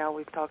half now.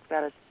 We've talked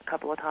about it a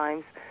couple of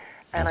times.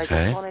 And I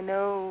just want to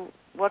know,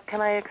 what can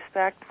I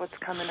expect? What's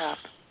coming up?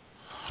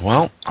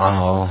 Well,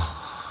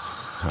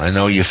 I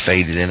know you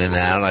faded in and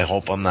out. I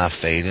hope I'm not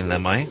fading,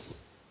 am I?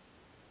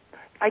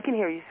 I can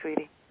hear you,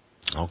 sweetie.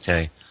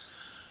 Okay.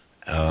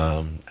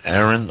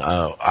 Aaron,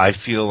 I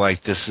feel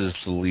like this is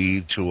to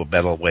lead to a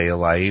better way of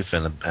life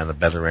and a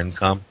better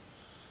income.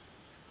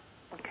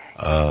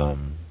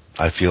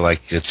 I feel like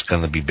it's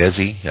going to be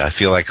busy. I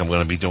feel like I'm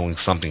going to be doing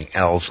something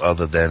else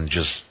other than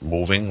just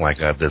moving. Like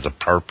there's a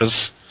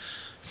purpose,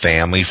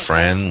 family,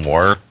 friend,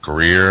 work,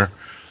 career.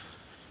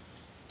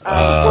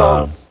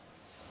 Well,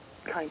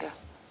 kind of.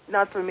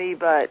 Not for me,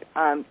 but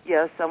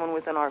someone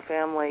within our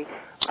family.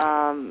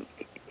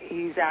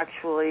 He's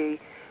actually,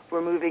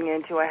 we're moving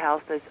into a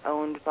house that's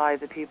owned by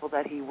the people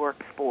that he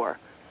works for.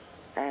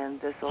 And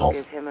this will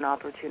give him an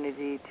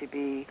opportunity to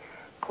be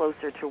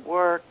closer to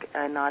work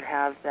and not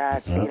have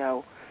that,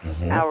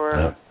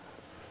 hour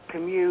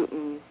commute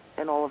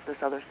and all of this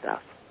other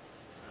stuff.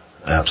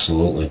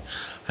 Absolutely.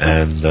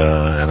 And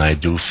I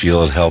do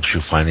feel it helps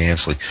you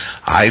financially.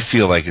 I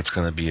feel like it's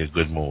going to be a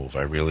good move.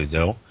 I really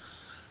do.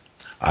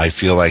 I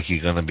feel like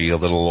you're going to be a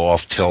little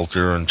off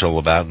kilter until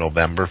about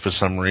November for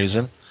some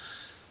reason.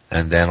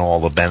 And then all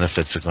the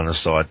benefits are going to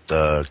start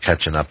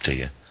catching up to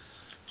you.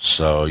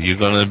 So you're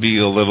going to be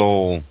a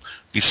little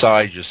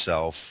beside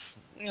yourself,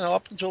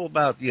 up until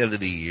about the end of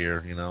the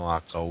year,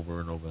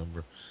 October,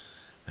 November.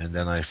 And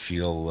then I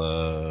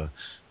feel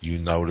you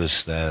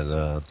notice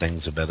that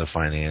things are better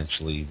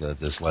financially, that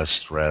there's less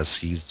stress.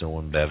 He's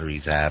doing better.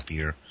 He's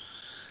happier.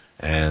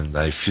 And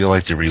I feel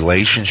like the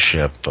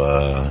relationship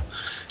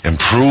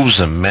improves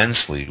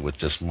immensely with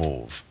this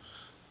move.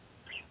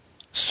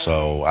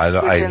 So I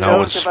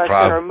know it's those of us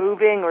that are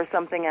moving or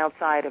something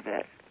outside of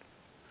it.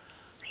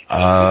 Does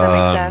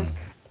that make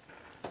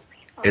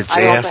sense?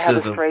 I also have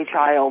a stray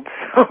child.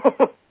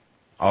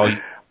 Oh,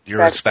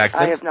 you're expecting?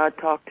 I have not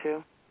talked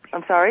to.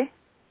 I'm sorry?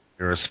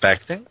 You're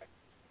expecting?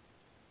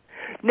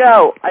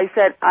 No, I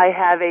said I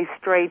have a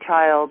stray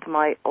child.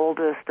 My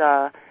oldest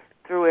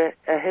threw a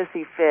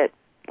hissy fit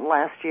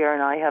last year,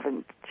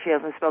 and she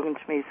hasn't spoken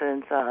to me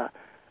since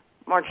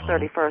March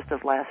 31st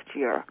of last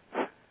year.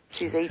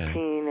 She's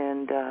 18,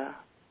 and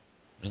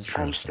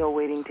I'm still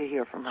waiting to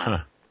hear from her. Huh.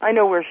 I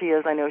know where she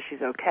is. I know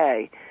she's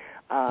okay.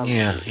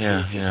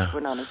 Yeah. We're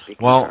not on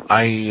speaking well, terms.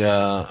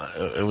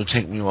 It would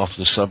take me off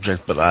the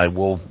subject, but I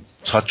will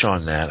touch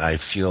on that. I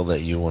feel that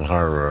you and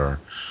her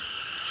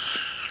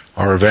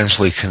are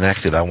eventually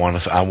connected. I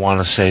want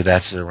to say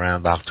that's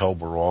around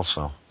October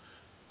also.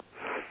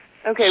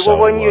 Okay. Well,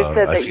 when you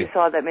said that you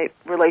saw that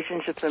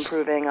relationships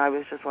improving, I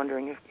was just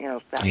wondering if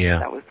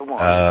that was the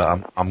one.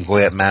 I'm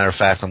glad. Matter of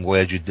fact, I'm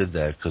glad you did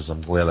that because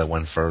I'm glad I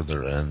went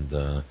further,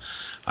 and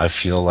I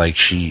feel like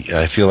you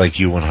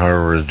and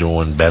her are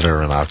doing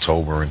better in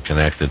October and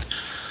connected.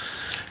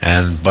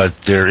 But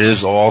there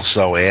is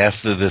also,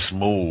 after this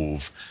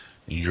move,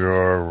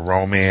 your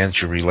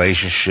romance, your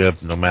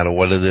relationship, no matter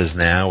what it is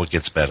now, it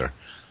gets better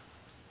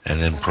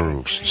and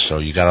improves. So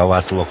you got a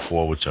lot to look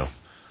forward to.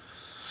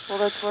 Well,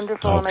 that's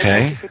wonderful, and I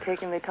thank you for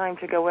taking the time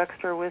to go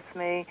extra with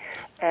me.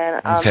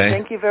 And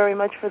thank you very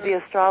much for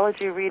the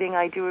astrology reading.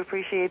 I do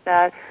appreciate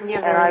that. You're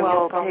very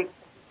welcome.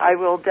 I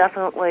will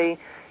definitely,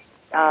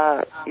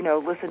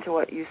 listen to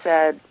what you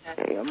said.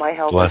 My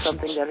health is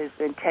something that has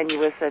been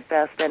tenuous at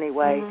best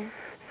anyway. Mm-hmm.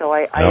 So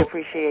I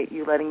appreciate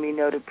you letting me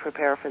know to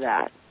prepare for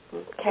that.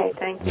 Okay,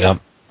 thank you.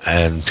 Yep,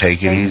 and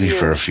take it easy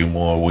for a few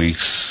more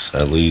weeks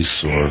at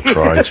least, or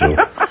try to.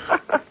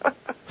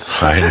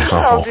 I know.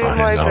 I'll do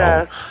my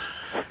best.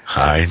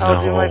 I know.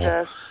 I'll do my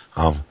best.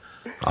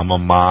 I'm a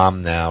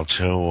mom now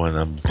too, and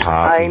I'm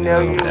poppy. I know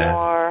you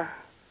are.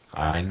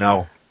 I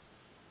know.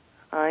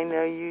 I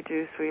know you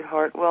do,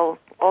 sweetheart. Well,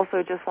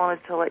 also just wanted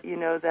to let you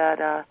know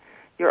that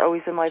you're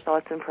always in my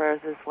thoughts and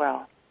prayers as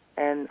well,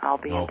 and I'll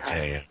be in touch.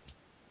 Okay.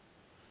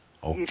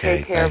 You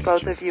take care,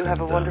 both of you.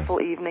 Have a wonderful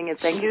evening, and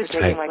thank you for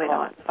taking my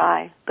call.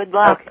 Bye. Good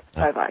luck. Okay.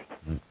 Bye-bye.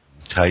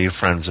 Tell your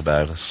friends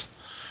about us.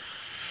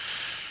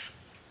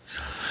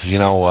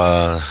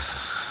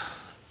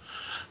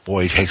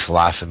 Boy, it takes a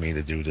lot for me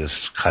to do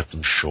this, cut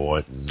them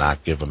short and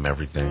not give them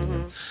everything.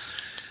 Mm-hmm.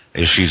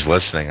 If she's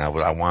listening, I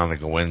want to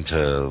go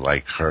into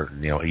like her,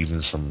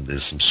 even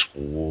there's some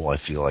school. I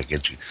feel like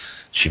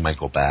she might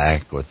go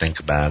back or think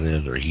about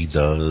it, or he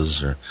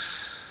does, or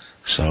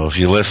so. If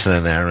you're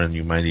listening, Aaron,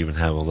 you might even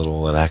have a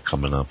little of that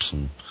coming up,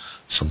 some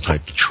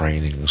type of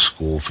training in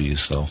school for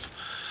yourself.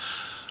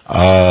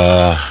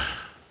 How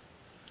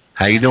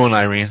you doing,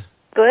 Irene?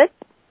 Good.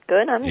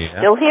 I'm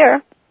still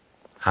here.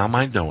 How am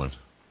I doing?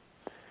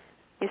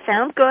 You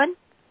sound good.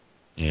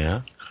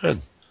 Yeah,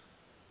 good.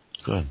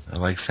 I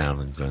like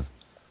sounding good.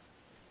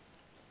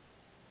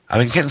 I've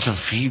been getting some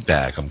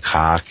feedback. I'm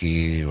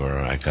cocky,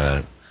 or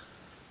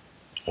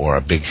or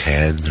a big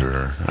head,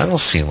 or I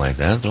don't seem like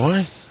that, do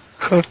I?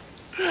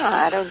 No,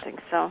 I don't think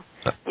so.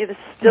 You're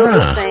still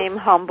the same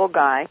humble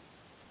guy.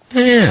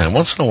 Yeah,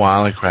 once in a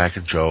while I crack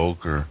a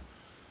joke, or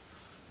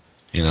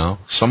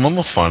some of them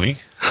are funny.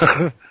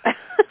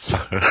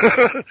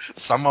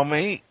 Some of them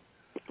ain't.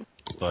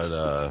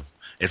 But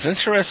it's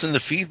interesting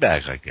the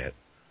feedback I get.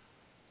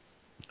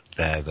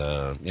 That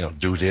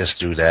do this,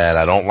 do that.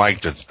 I don't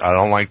like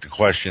the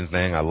question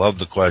thing. I love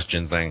the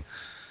question thing,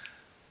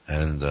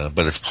 and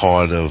but it's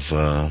part of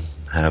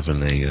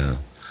having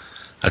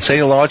I'd say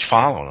a large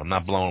following. I'm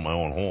not blowing my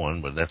own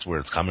horn, but that's where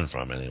it's coming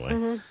from anyway.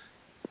 Mm-hmm.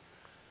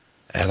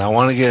 And I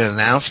want to get an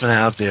announcement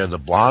out there. The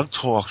Blog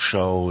Talk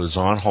show is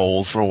on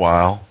hold for a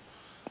while.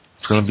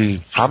 It's going to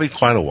be probably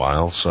quite a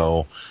while.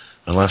 So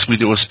unless we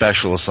do a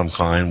special of some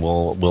kind,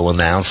 we'll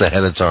announce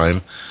ahead of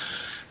time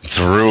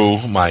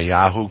through my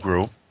Yahoo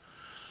group.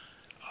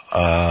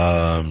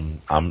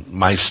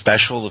 My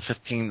special, the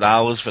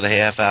 $15 for the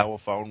half-hour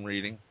phone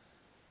reading,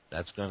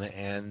 that's going to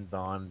end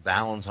on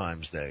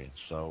Valentine's Day.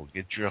 So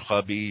get your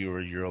hubby or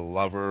your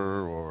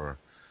lover or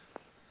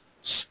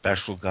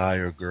special guy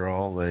or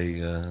girl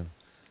a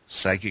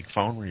psychic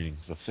phone reading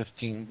for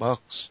 $15.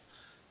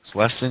 It's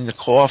less than the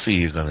coffee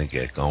you're going to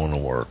get going to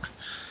work.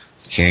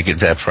 You can't get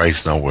that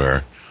price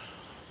nowhere.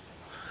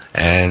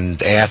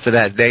 And after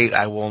that date,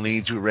 I will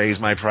need to raise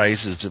my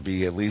prices to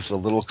be at least a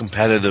little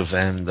competitive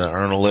and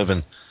earn a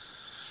living.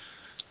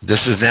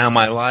 This is now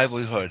my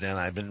livelihood, and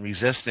I've been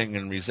resisting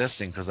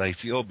because I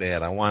feel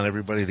bad. I want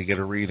everybody to get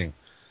a reading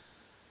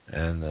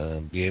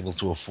and be able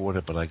to afford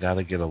it, but I got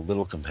to get a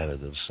little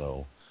competitive.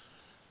 So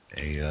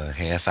a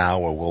half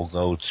hour will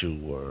go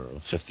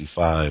to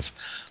 $55.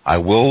 I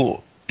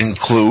will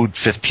include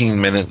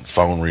 15-minute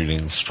phone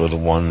readings for the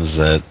ones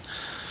that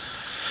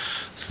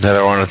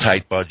are on a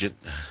tight budget,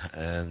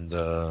 and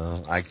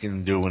I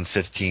can do in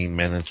 15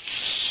 minutes.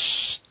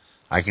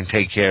 I can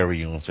take care of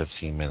you in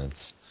 15 minutes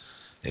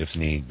if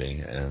need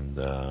be, and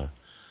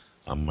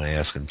I'm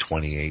asking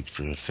 $28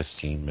 for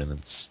 15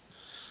 minutes.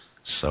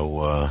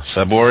 So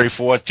February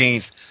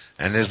 14th,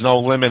 and there's no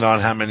limit on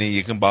how many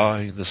you can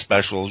buy. The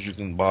specials, you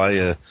can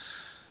buy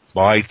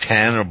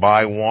 10 or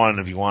buy one.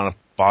 If you want to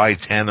buy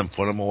 10 and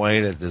put them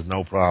away, there's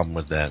no problem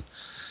with that.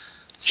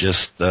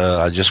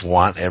 I just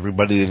want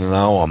everybody to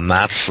know I'm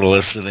not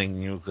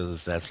soliciting you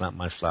because that's not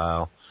my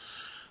style.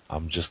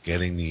 I'm just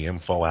getting the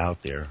info out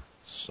there.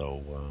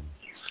 So,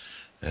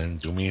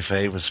 and do me a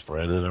favor,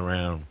 spread it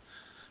around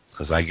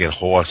because I get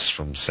hoarse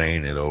from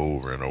saying it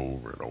over and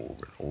over and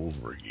over and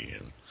over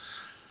again.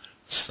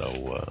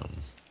 So,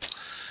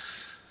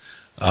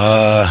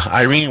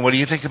 Irene, what do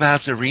you think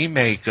about the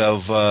remake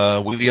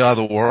of We Are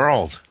the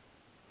World?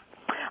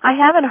 I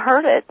haven't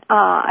heard it.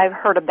 I've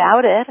heard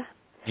about it.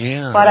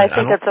 Yeah, but I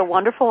think it's a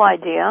wonderful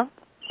idea.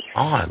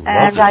 Oh, I love it.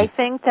 And I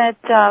think that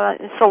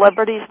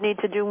celebrities need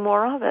to do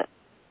more of it.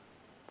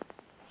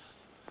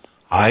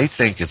 I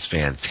think it's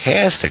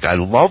fantastic. I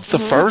love the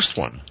first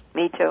one.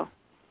 Me too.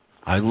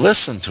 I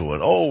listened to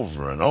it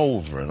over and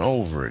over and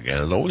over again.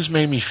 It always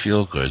made me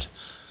feel good.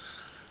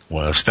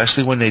 Well,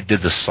 especially when they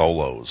did the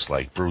solos,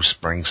 like Bruce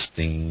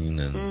Springsteen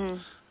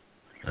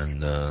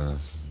and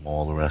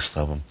all the rest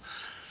of them.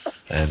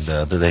 And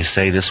they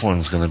say this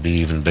one's going to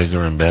be even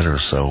bigger and better.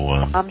 So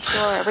I'm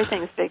sure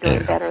everything's bigger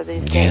and better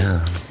these days.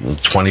 Yeah,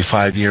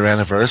 25-year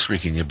anniversary.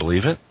 Can you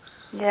believe it?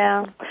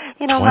 Yeah.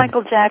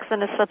 Michael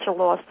Jackson is such a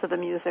loss to the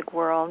music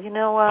world.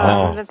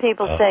 The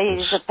people say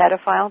he's a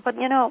pedophile, but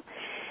he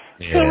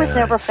was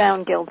never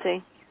found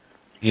guilty.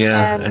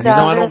 Yeah, and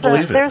I don't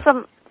believe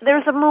it.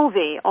 There's a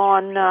movie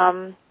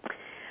on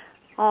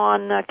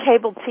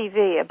cable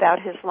TV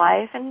about his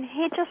life, and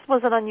he just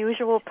was an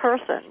unusual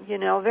person,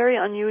 very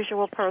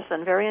unusual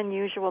person, very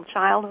unusual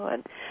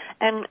childhood,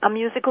 and a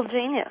musical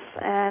genius.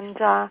 And,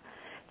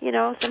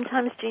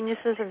 sometimes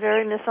geniuses are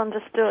very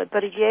misunderstood,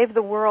 but he gave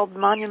the world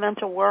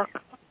monumental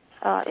work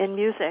in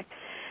music.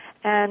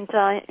 And,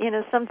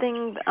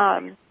 something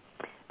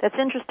that's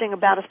interesting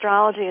about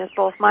astrology is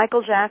both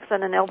Michael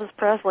Jackson and Elvis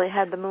Presley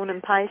had the moon in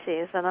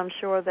Pisces, and I'm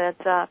sure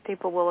that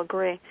people will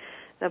agree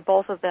that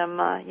both of them,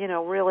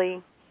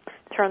 really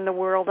turned the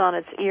world on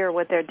its ear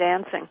with their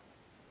dancing.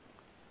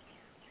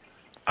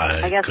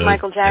 I guess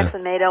Michael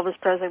Jackson made Elvis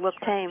Presley look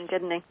tame,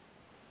 didn't he?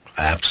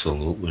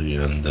 Absolutely,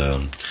 and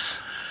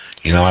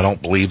I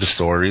don't believe the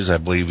stories. I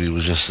believe he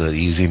was just an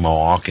easy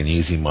mark and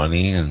easy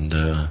money,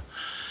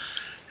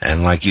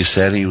 and like you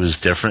said, he was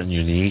different and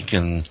unique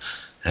and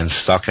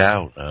stuck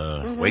out.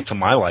 Wait till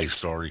my life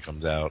story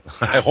comes out.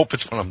 I hope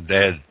it's when I'm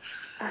dead,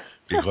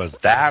 because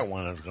that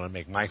one is going to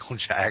make Michael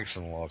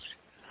Jackson look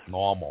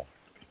normal.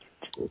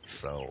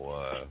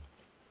 So,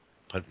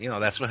 but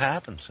that's what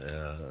happens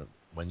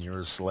when you're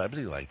a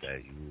celebrity like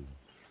that.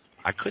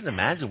 I couldn't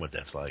imagine what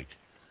that's like.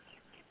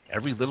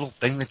 Every little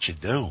thing that you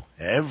do,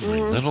 every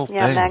little thing.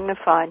 Yeah,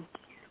 magnified.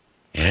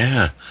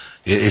 Yeah,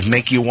 it'd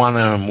make you want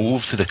to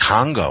move to the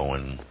Congo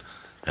and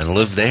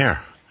live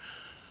there.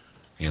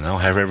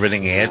 Have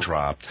everything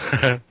airdropped.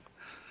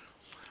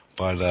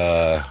 But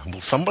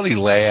will somebody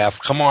laugh?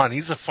 Come on,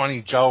 these are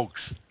funny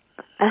jokes.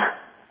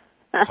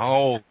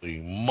 Holy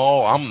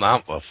I'm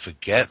not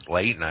forget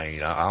late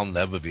night. I'll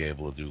never be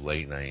able to do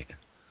late night.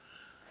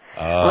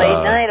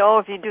 Late night? Oh,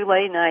 if you do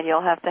late night,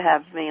 you'll have to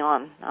have me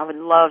on. I would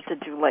love to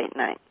do late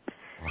night.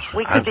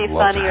 We could be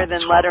funnier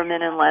than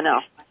Letterman and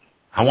Leno.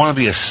 I want to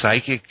be a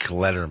psychic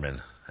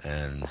Letterman.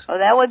 Oh,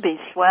 that would be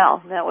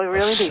swell. That would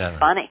really be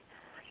funny.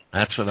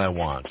 That's what I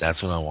want.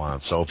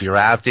 So if you're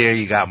out there,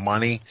 you got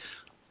money,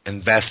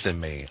 invest in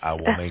me. I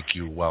will make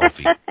you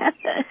wealthy.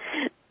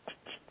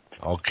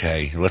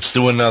 Okay, let's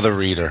do another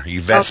reader.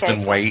 Yvette's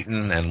been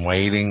waiting,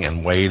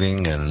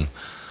 and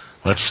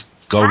let's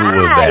go to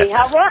Yvette. Hi,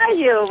 how are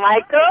you,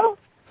 Michael?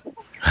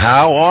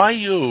 How are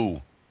you?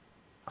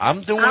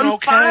 I'm doing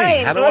okay.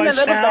 Fine. How do I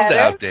sound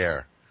out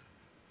there?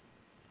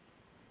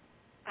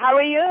 How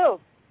are you?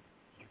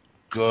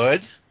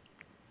 Good.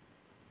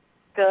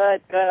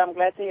 Good. I'm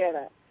glad to hear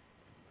that.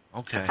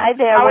 Okay. Hi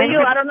there. How are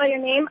you? I don't know your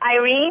name.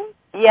 Irene?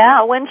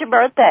 Yeah, when's your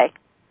birthday?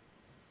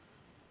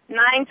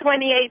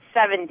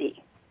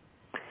 9/28/70.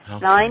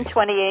 Okay.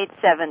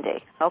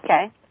 9/28/70.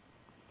 Okay.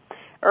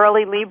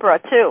 Early Libra,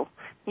 too.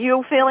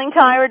 You feeling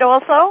tired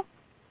also?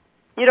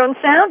 You don't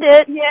sound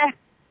it. Yeah.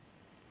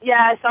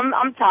 Yes,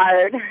 I'm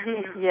tired.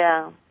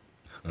 Yeah.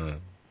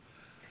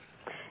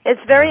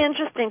 It's very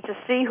interesting to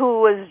see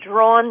who was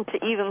drawn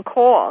to even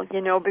call,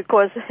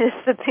 because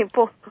it's the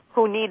people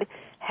who need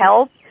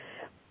help.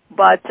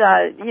 But,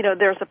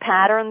 there's a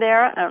pattern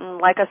there. And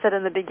like I said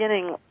in the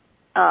beginning,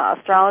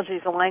 astrology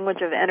is a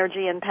language of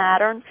energy and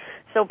pattern.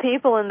 So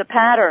people in the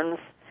patterns,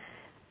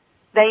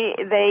 they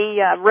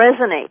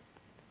resonate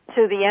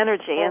to the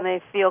energy and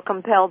they feel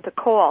compelled to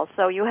call.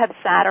 So you have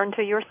Saturn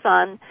to your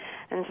sun,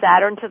 and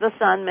Saturn to the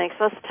sun makes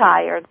us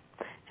tired.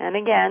 And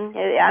again,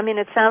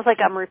 it sounds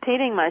like I'm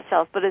repeating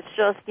myself, but it's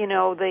just,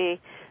 the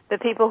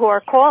people who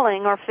are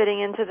calling are fitting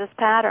into this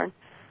pattern.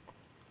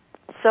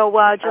 So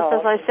as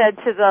I said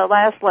to the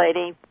last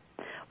lady,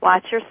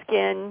 watch your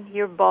skin,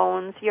 your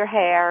bones, your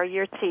hair,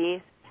 your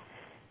teeth,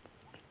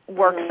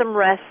 work some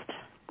rest,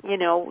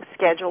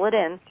 schedule it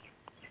in,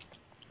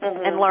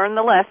 and learn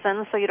the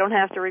lessons so you don't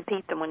have to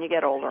repeat them when you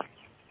get older.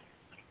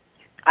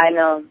 I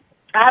know.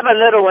 I have a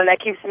little one that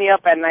keeps me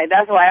up at night.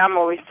 That's why I'm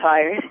always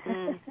tired.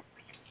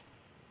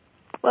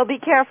 Well, be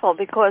careful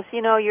because,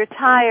 you're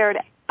tired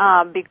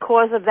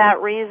because of that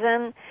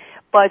reason,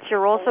 but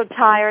you're also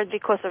tired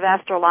because of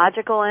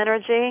astrological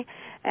energy.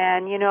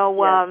 And,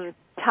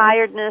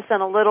 tiredness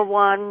and a little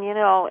one,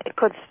 it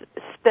could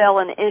spell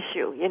an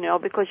issue,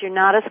 because you're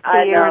not as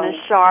clear and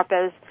as sharp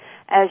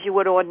as you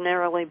would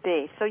ordinarily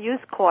be. So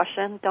use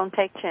caution. Don't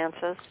take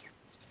chances.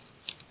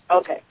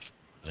 Okay.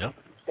 Yep.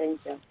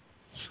 Thank you.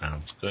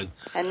 Sounds good.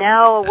 And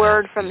now a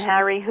word from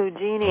Harry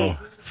Houdini.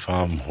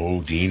 From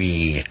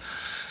Houdini.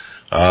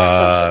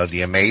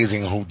 The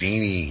amazing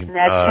Houdini.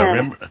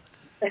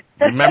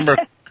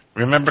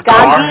 Remember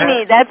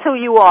Gagini, that's who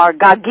you are.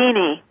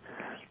 Gagini.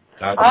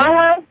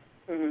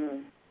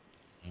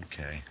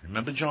 Okay.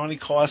 Remember Johnny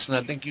Carson?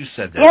 I think you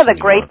said that. Yeah, the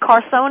great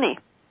Carsoni.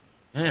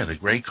 Yeah, the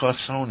great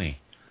Carsoni.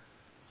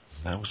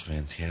 That was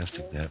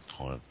fantastic, that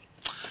part.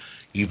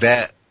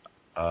 Yvette,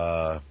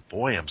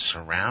 boy, I'm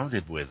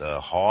surrounded with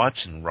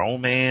hearts and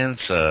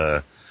romance.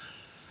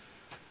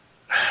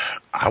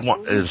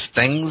 Is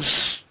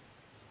things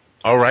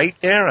all right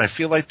there? I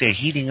feel like they're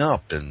heating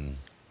up and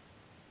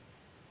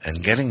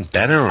getting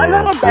better or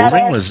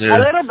improving. A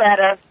little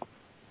better.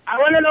 I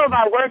want to know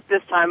about work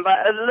this time, but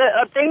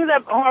things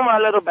at home are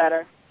a little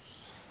better.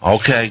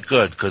 Okay,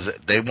 good, because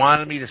they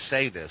wanted me to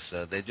say this.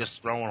 They're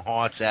just throwing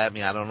hearts at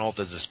me. I don't know if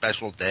there's a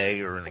special day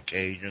or an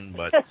occasion,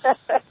 but...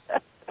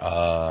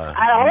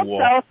 I hope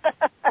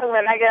so,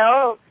 when I get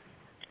home.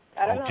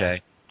 I don't know.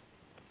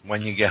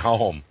 When you get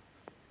home.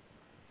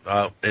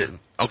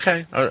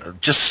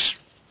 Just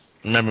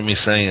remember me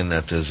saying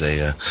that there's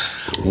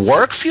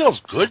work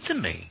feels good to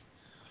me.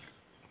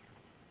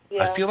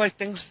 Yeah. I feel like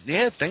things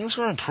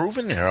are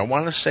improving there. I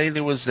want to say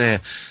there was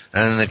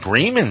an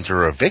agreement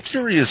or a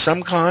victory of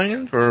some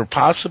kind, or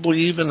possibly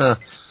even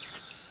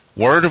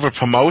word of a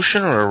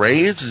promotion or a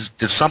raise?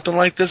 Did something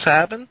like this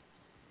happen?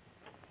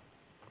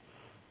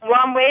 Well,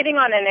 I'm waiting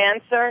on an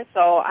answer,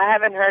 so I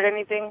haven't heard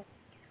anything.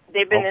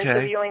 They've been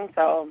interviewing,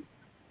 so...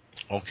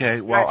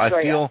 Okay, well, Not sure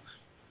I feel...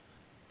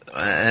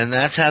 And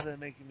that's how they're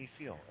making me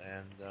feel.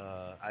 And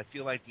I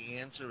feel like the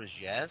answer is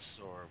yes,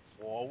 or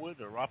forward,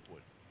 or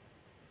upward.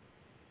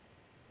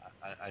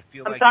 I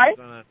feel I'm like sorry?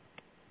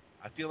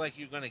 I feel like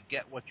you're gonna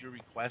get what you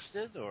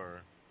requested,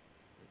 or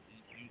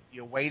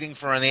you're waiting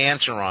for an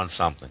answer on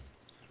something.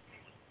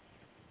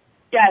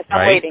 Yes, I'm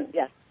right? waiting,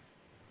 yes.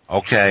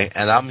 Okay,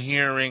 and I'm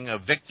hearing a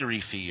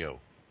victory for you.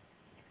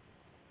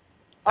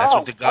 That's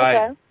what the guy.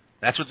 Okay.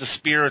 That's what the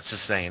spirits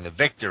are saying. A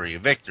victory,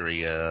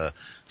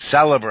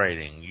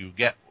 celebrating.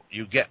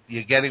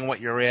 You're getting what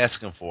you're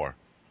asking for.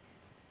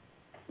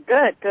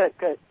 Good. That's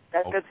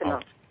good to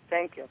know.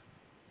 Thank you.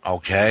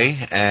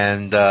 Okay,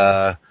 and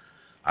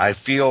I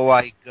feel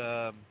like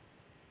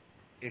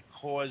it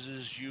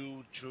causes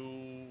you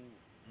to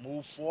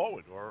move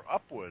forward or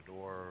upward,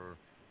 or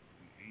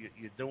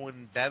you're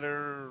doing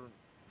better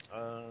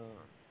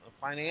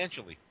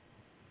financially.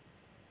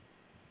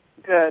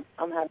 Good.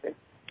 I'm happy.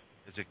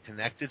 Is it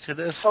connected to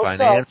this? Hope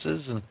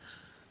finances and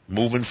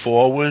moving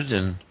forward?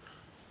 And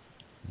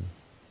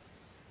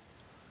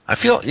I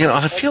feel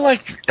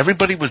like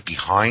everybody was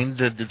behind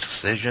the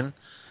decision.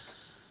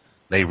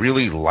 They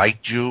really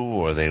liked you,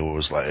 or it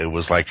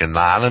was like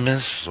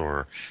anonymous,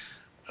 or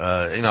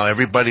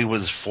everybody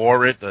was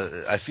for it.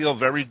 I feel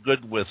very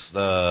good with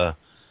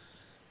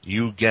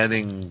you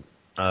getting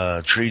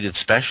treated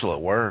special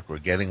at work, or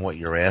getting what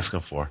you're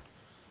asking for.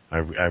 I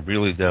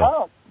really do.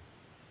 Oh.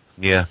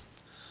 Yeah.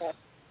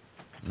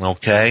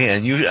 Okay,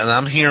 and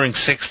I'm hearing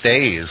 6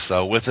 days.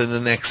 So within the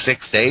next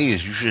 6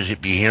 days, you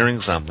should be hearing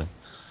something.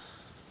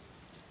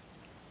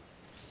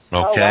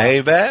 Okay,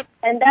 wow. Beth?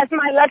 And that's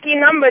my lucky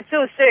number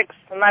too, 6.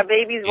 My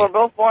babies were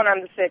both born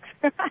on the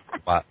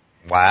 6th.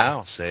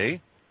 Wow,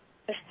 see?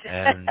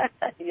 And,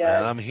 yes.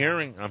 and I'm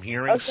hearing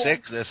okay.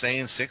 6. They're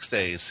saying 6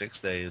 days, 6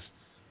 days.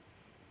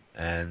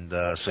 And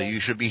so you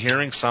should be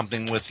hearing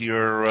something with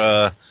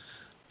your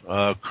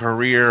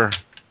career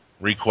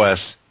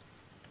request.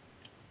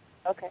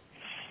 Okay.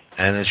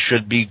 And it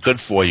should be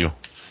good for you.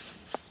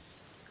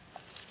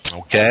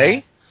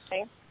 Okay?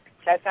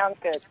 That sounds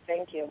good.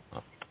 Thank you.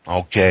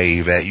 Okay,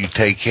 Yvette, you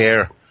take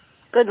care.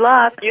 Good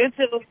luck. You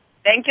too.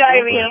 Thank you,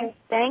 Irene.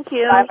 Thank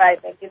you. Bye-bye.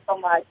 Thank you so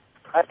much.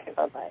 Okay,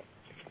 bye-bye.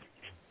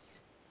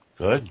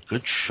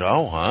 Good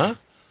show, huh?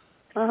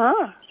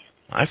 Uh-huh.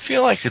 I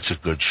feel like it's a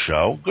good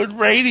show. Good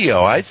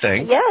radio, I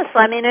think. Yes,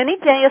 I mean, any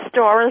day a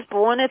star is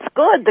born, it's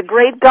good. The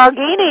great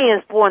Gargini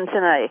is born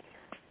tonight.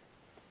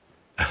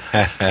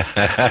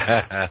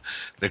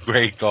 The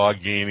great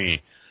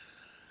Gargini.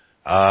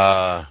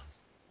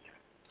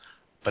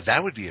 But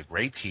that would be a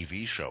great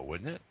TV show,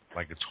 wouldn't it?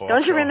 Like a talk show.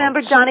 Don't you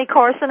remember Johnny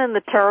Carson and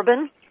the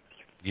Turban?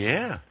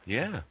 Yeah.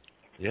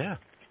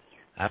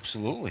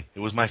 Absolutely. It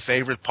was my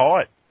favorite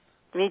part.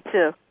 Me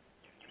too.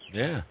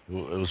 Yeah, it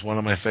was one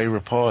of my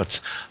favorite parts.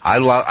 I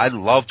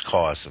loved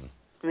Carson.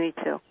 Me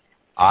too.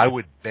 I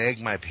would beg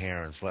my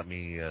parents, let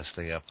me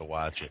stay up to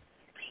watch it.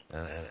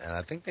 And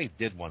I think they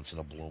did once in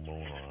a blue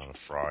moon or on a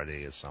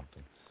Friday or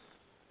something.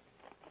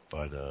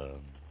 But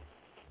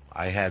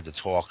I had the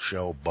talk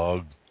show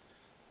bug.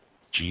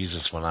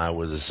 Jesus, when I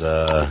was,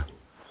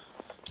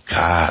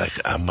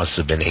 I must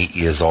have been 8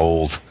 years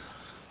old.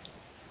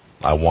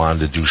 I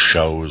wanted to do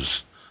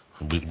shows.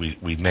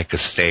 We'd make a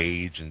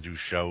stage and do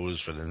shows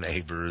for the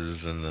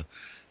neighbors and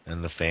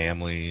the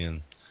family,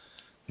 and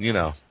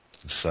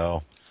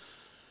so.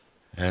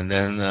 And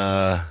then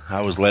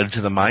I was led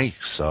to the mic,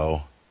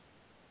 so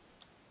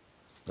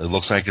it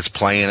looks like it's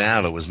playing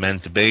out. It was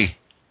meant to be.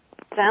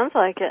 Sounds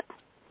like it.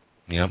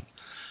 Yep.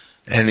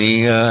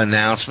 Any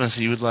announcements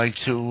you would like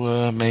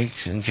to make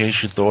in case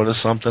you thought of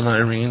something,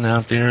 Irene,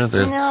 out there?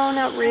 No,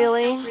 not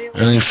really.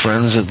 Any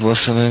friends that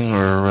listening,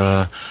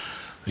 or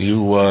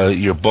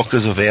your book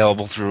is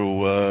available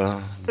through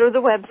the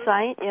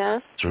website,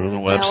 yes. Through the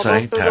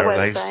website, through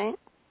Paradise. The website.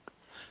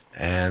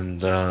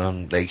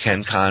 And they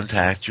can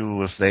contact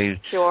you if they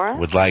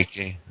would like.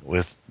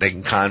 They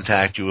can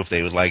contact you if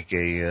they would like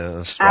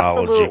a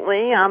astrology.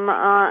 Absolutely,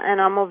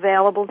 I'm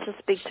available to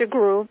speak to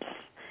groups.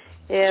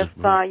 If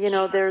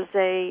there's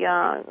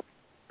a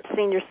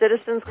senior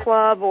citizens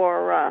club,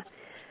 or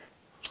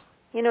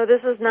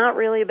this is not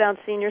really about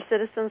senior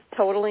citizens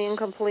totally and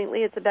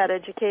completely. It's about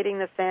educating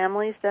the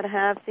families that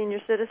have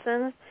senior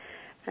citizens.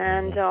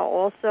 And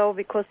also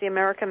because the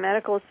American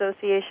Medical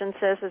Association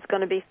says it's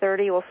going to be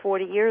 30 or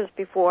 40 years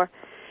before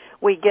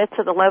we get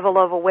to the level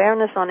of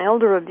awareness on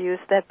elder abuse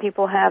that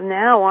people have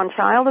now on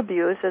child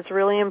abuse. It's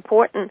really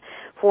important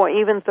for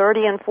even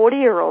 30 and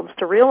 40-year-olds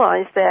to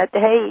realize that,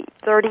 hey,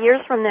 30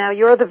 years from now,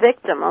 you're the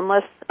victim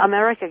unless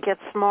America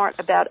gets smart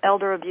about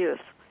elder abuse.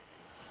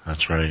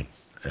 That's right.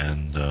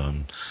 And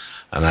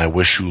I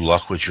wish you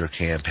luck with your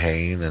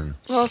campaign. And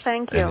well,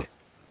 thank you.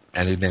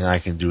 Anything I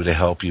can do to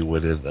help you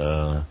with it,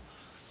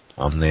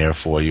 I'm there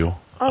for you.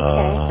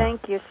 Okay,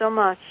 thank you so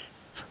much.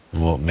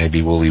 Well,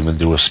 maybe we'll even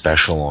do a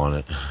special on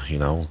it.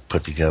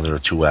 Put together a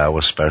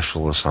 2-hour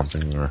special or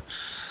something, or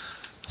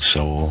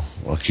so.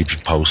 I'll keep you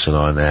posted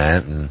on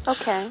that. And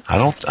okay. I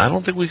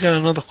don't think we got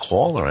another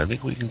caller. I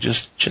think we can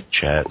just chit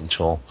chat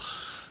until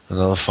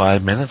another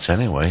 5 minutes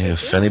anyway.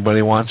 If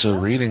anybody wants a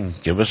reading,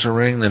 give us a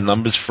ring. The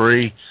number's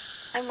free.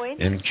 I'm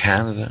waiting. In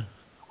Canada.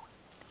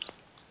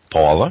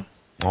 Paula?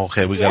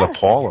 Okay, we got a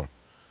Paula.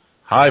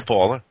 Hi,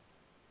 Paula.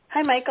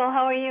 Hi, Michael.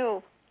 How are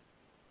you?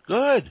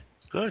 Good.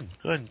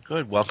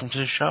 Welcome to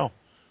the show.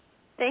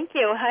 Thank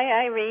you.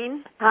 Hi,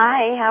 Irene.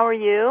 Hi, how are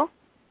you?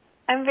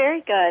 I'm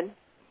very good.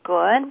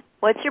 Good.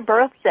 What's your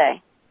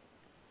birthday?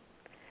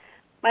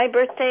 My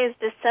birthday is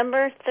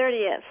December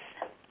 30th,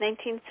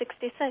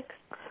 1966.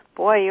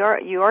 Boy,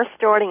 you're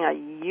starting a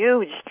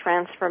huge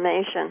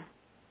transformation.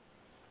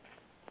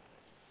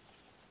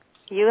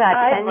 You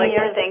had 10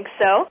 years. I think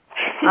so.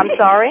 I'm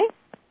sorry?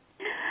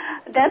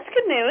 That's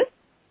good news.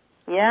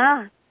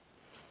 Yeah.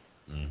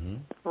 Mm-hmm.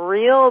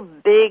 Real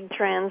big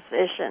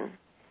transition.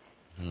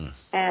 Mm.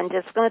 And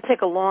it's going to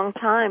take a long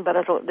time, but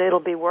it'll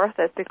be worth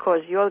it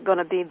because you're going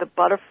to be the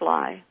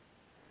butterfly.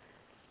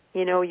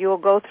 You'll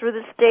go through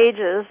the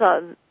stages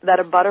that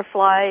a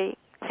butterfly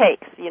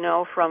takes,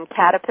 from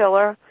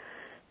caterpillar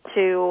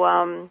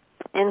to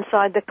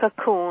inside the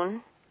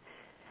cocoon.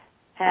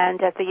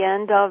 And at the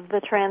end of the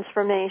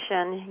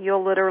transformation,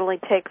 you'll literally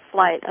take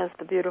flight as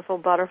the beautiful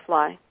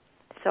butterfly.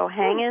 So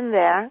hang in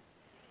there.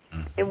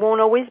 Mm-hmm. It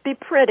won't always be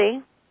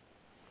pretty,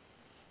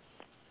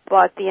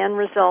 but the end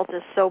result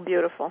is so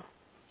beautiful.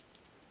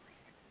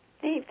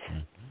 Neat. Mm-hmm.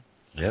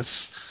 Yes.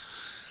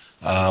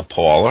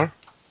 Paula?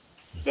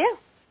 Yeah.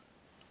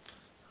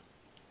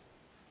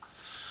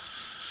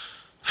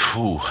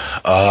 Whew.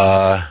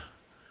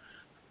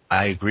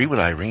 I agree with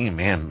Irene,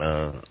 man.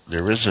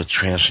 There is a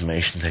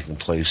transformation taking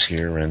place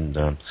here, and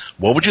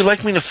what would you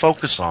like me to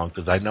focus on?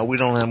 Because I know we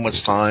don't have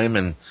much time,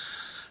 and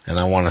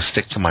I want to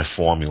stick to my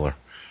formula.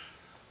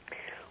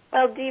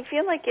 Well, do you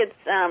feel like it's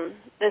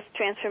this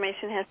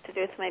transformation has to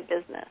do with my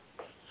business?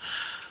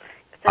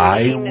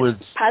 I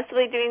would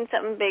possibly doing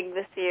something big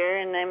this year,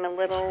 and I'm a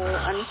little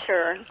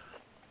unsure.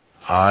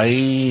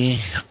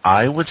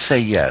 I would say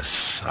yes.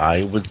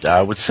 I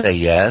would say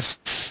yes,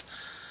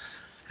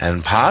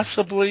 and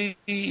possibly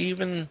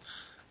even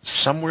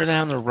somewhere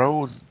down the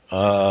road,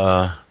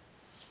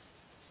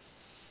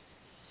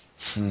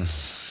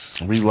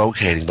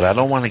 relocating. But I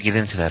don't want to get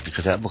into that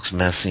because that looks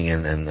messy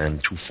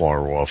and too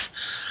far off.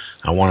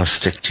 I want to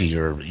stick to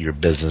your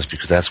business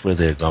because that's where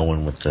they're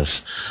going with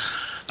this.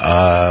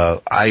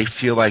 I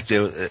feel like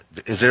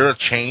is there a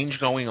change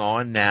going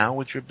on now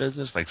with your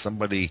business? Like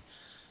somebody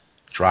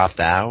dropped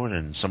out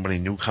and somebody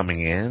new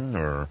coming in,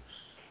 or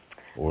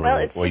well,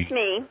 it's just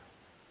me.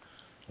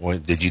 Or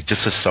did you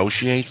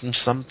disassociate from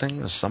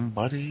something or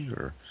somebody,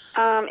 or?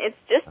 It's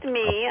just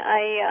me.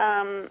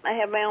 I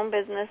have my own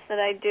business that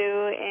I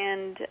do,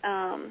 and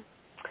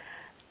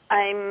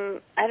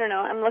I don't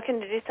know. I'm looking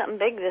to do something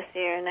big this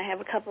year, and I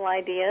have a couple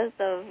ideas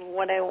of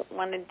what I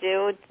want to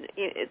do.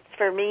 It's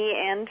for me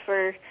and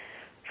for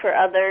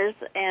others,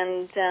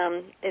 and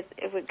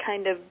it would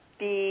kind of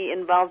be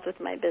involved with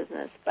my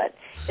business, but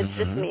it's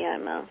just me.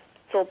 I'm a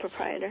sole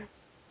proprietor.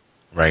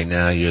 Right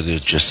now, you're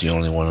just the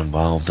only one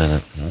involved in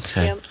it.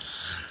 Okay. Yep.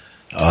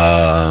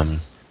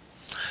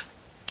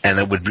 And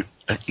it would be,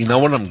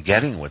 what I'm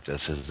getting with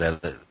this is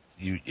that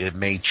it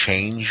may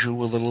change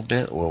you a little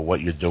bit, or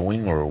what you're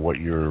doing, or what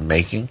you're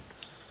making.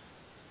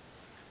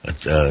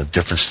 It's a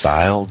different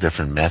style,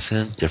 different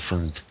method,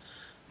 different.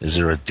 Is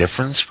there a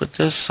difference with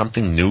this?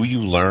 Something new you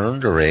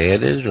learned or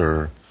added,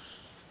 or?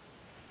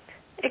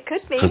 It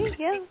could be,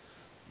 yeah.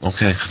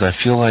 Okay, because I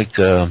feel like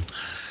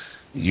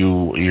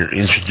you're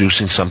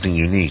introducing something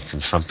unique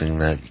and something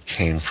that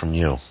came from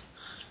you.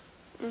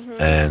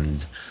 Mm-hmm.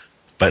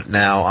 But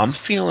now I'm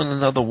feeling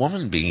another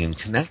woman being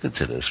connected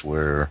to this,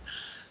 where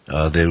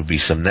there would be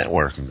some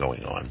networking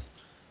going on.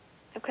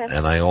 Okay.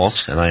 And I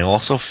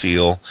also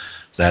feel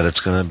that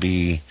it's going to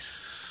be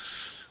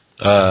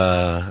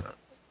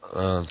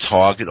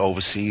target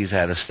overseas,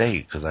 out of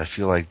state, because I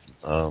feel like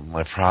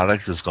my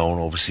product is going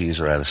overseas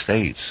or out of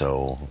state.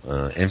 So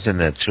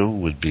internet too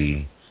would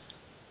be.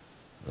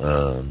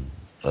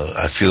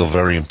 I feel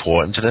very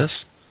important to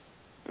this.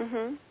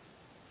 Mm-hmm.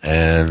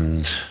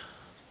 And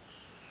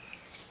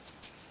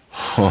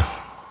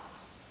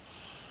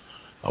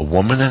a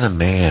woman and a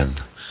man.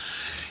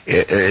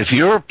 If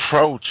you're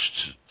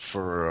approached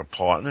for a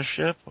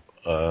partnership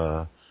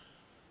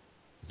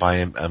by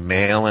a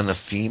male and a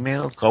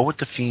female, go with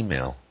the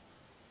female.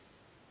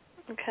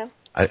 Okay.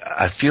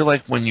 I feel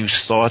like when you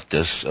start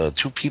this,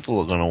 two people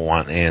are going to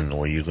want in,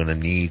 or you're going to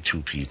need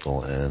two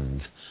people,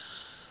 and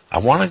I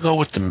want to go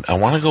with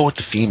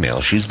the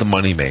female. She's the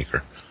money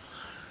maker.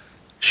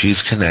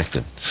 She's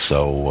connected.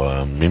 So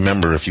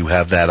remember, if you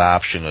have that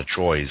option or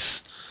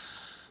choice,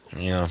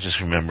 just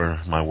remember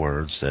my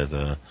words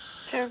that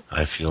sure.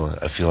 I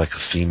feel like a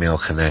female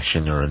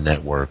connection or a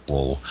network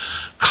will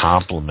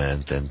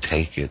complement and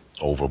take it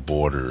over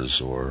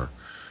borders or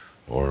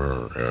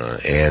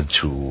add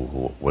to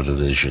what it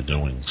is you're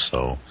doing.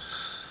 So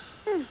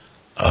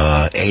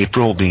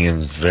April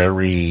being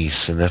very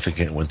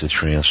significant with the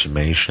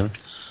transformation.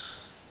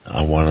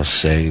 I want to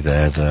say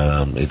that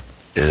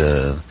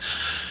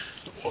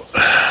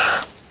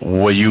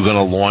were you going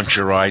to launch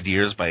your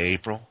ideas by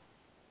April?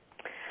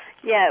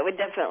 Yeah, it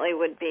definitely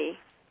would be.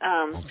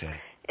 Okay.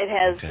 It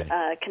has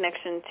a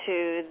connection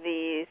to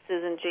the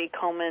Susan G.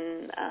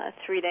 Komen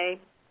 3-day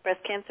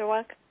breast cancer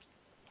walk.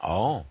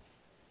 Oh,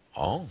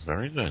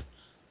 very good.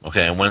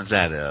 Okay, and when's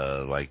that?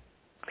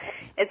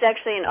 It's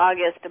actually in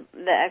August.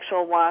 The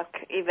actual walk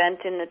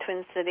event in the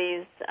Twin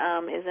Cities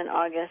is in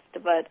August,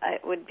 but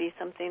it would be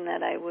something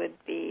that I would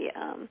be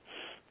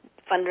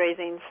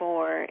fundraising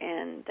for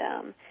and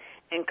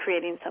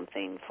creating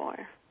something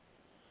for.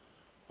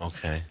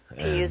 Okay.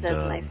 To use as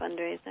my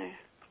fundraiser.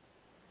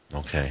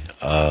 Okay.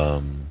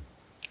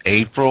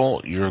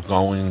 April,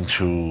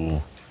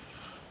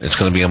 it's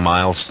going to be a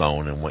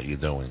milestone in what you're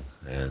doing,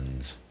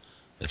 and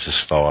it's a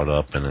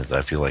startup, and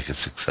I feel like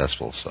it's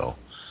successful, so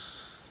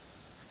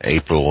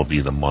April will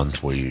be the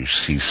month where you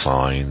see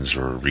signs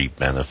or reap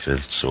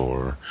benefits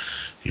or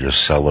you're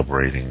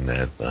celebrating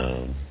that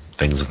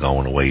things are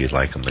going the way you'd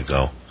like them to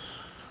go.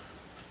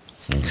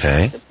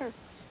 Okay? Super.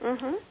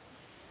 Mm-hmm.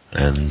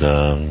 And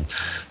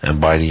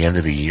by the end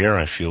of the year,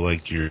 I feel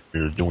like you're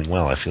doing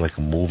well. I feel like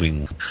I'm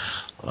moving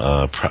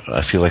a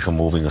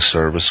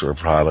service or a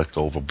product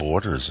over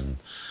borders and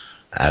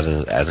out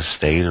of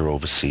state or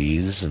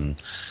overseas, and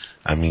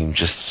I mean,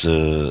 just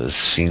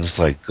seems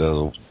like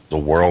the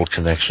world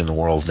connection, the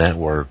world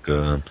network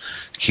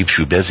keeps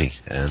you busy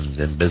and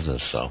in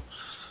business. So,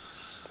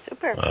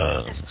 super.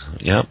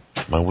 Yep.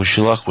 I wish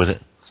you luck with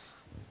it.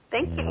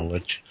 Thank you.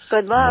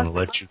 Good luck. I'm going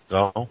to let you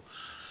go.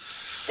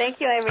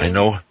 Thank you, Irene. I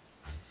know.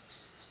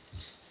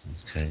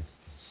 Okay.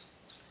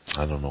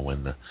 I don't know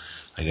when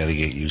I got to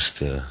get used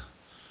to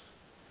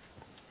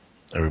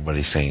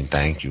everybody saying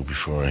thank you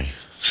before I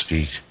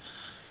speak.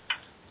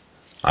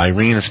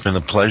 Irene, it's been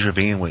a pleasure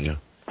being with you.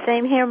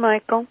 Same here,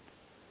 Michael.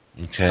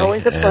 Okay.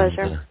 Always a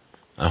pleasure.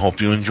 I hope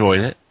you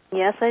enjoyed it.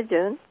 Yes, I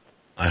did.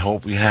 I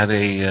hope we had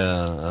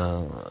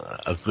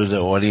a good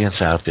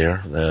audience out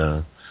there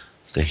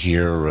to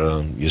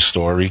hear your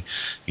story.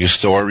 Your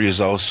story is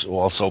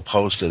also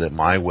posted at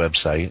my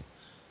website.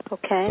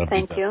 Okay,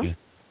 thank you.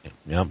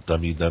 Yep,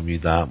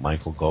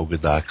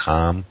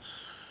 www.michaelgoga.com.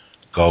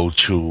 Go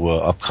to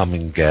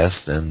upcoming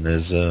guests, and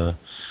there's a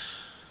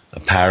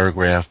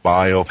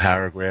bio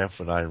paragraph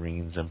with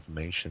Irene's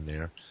information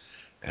there.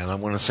 And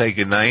I'm going to say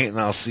goodnight, and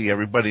I'll see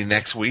everybody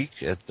next week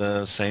at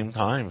the same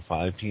time,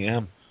 5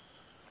 p.m.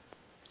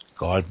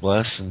 God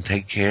bless and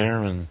take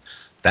care, and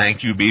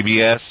thank you,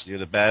 BBS. You're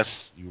the best.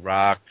 You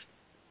rock.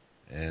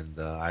 And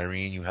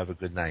Irene, you have a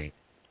good night.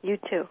 You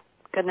too.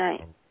 Good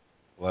night.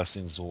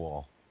 Blessings to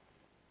all.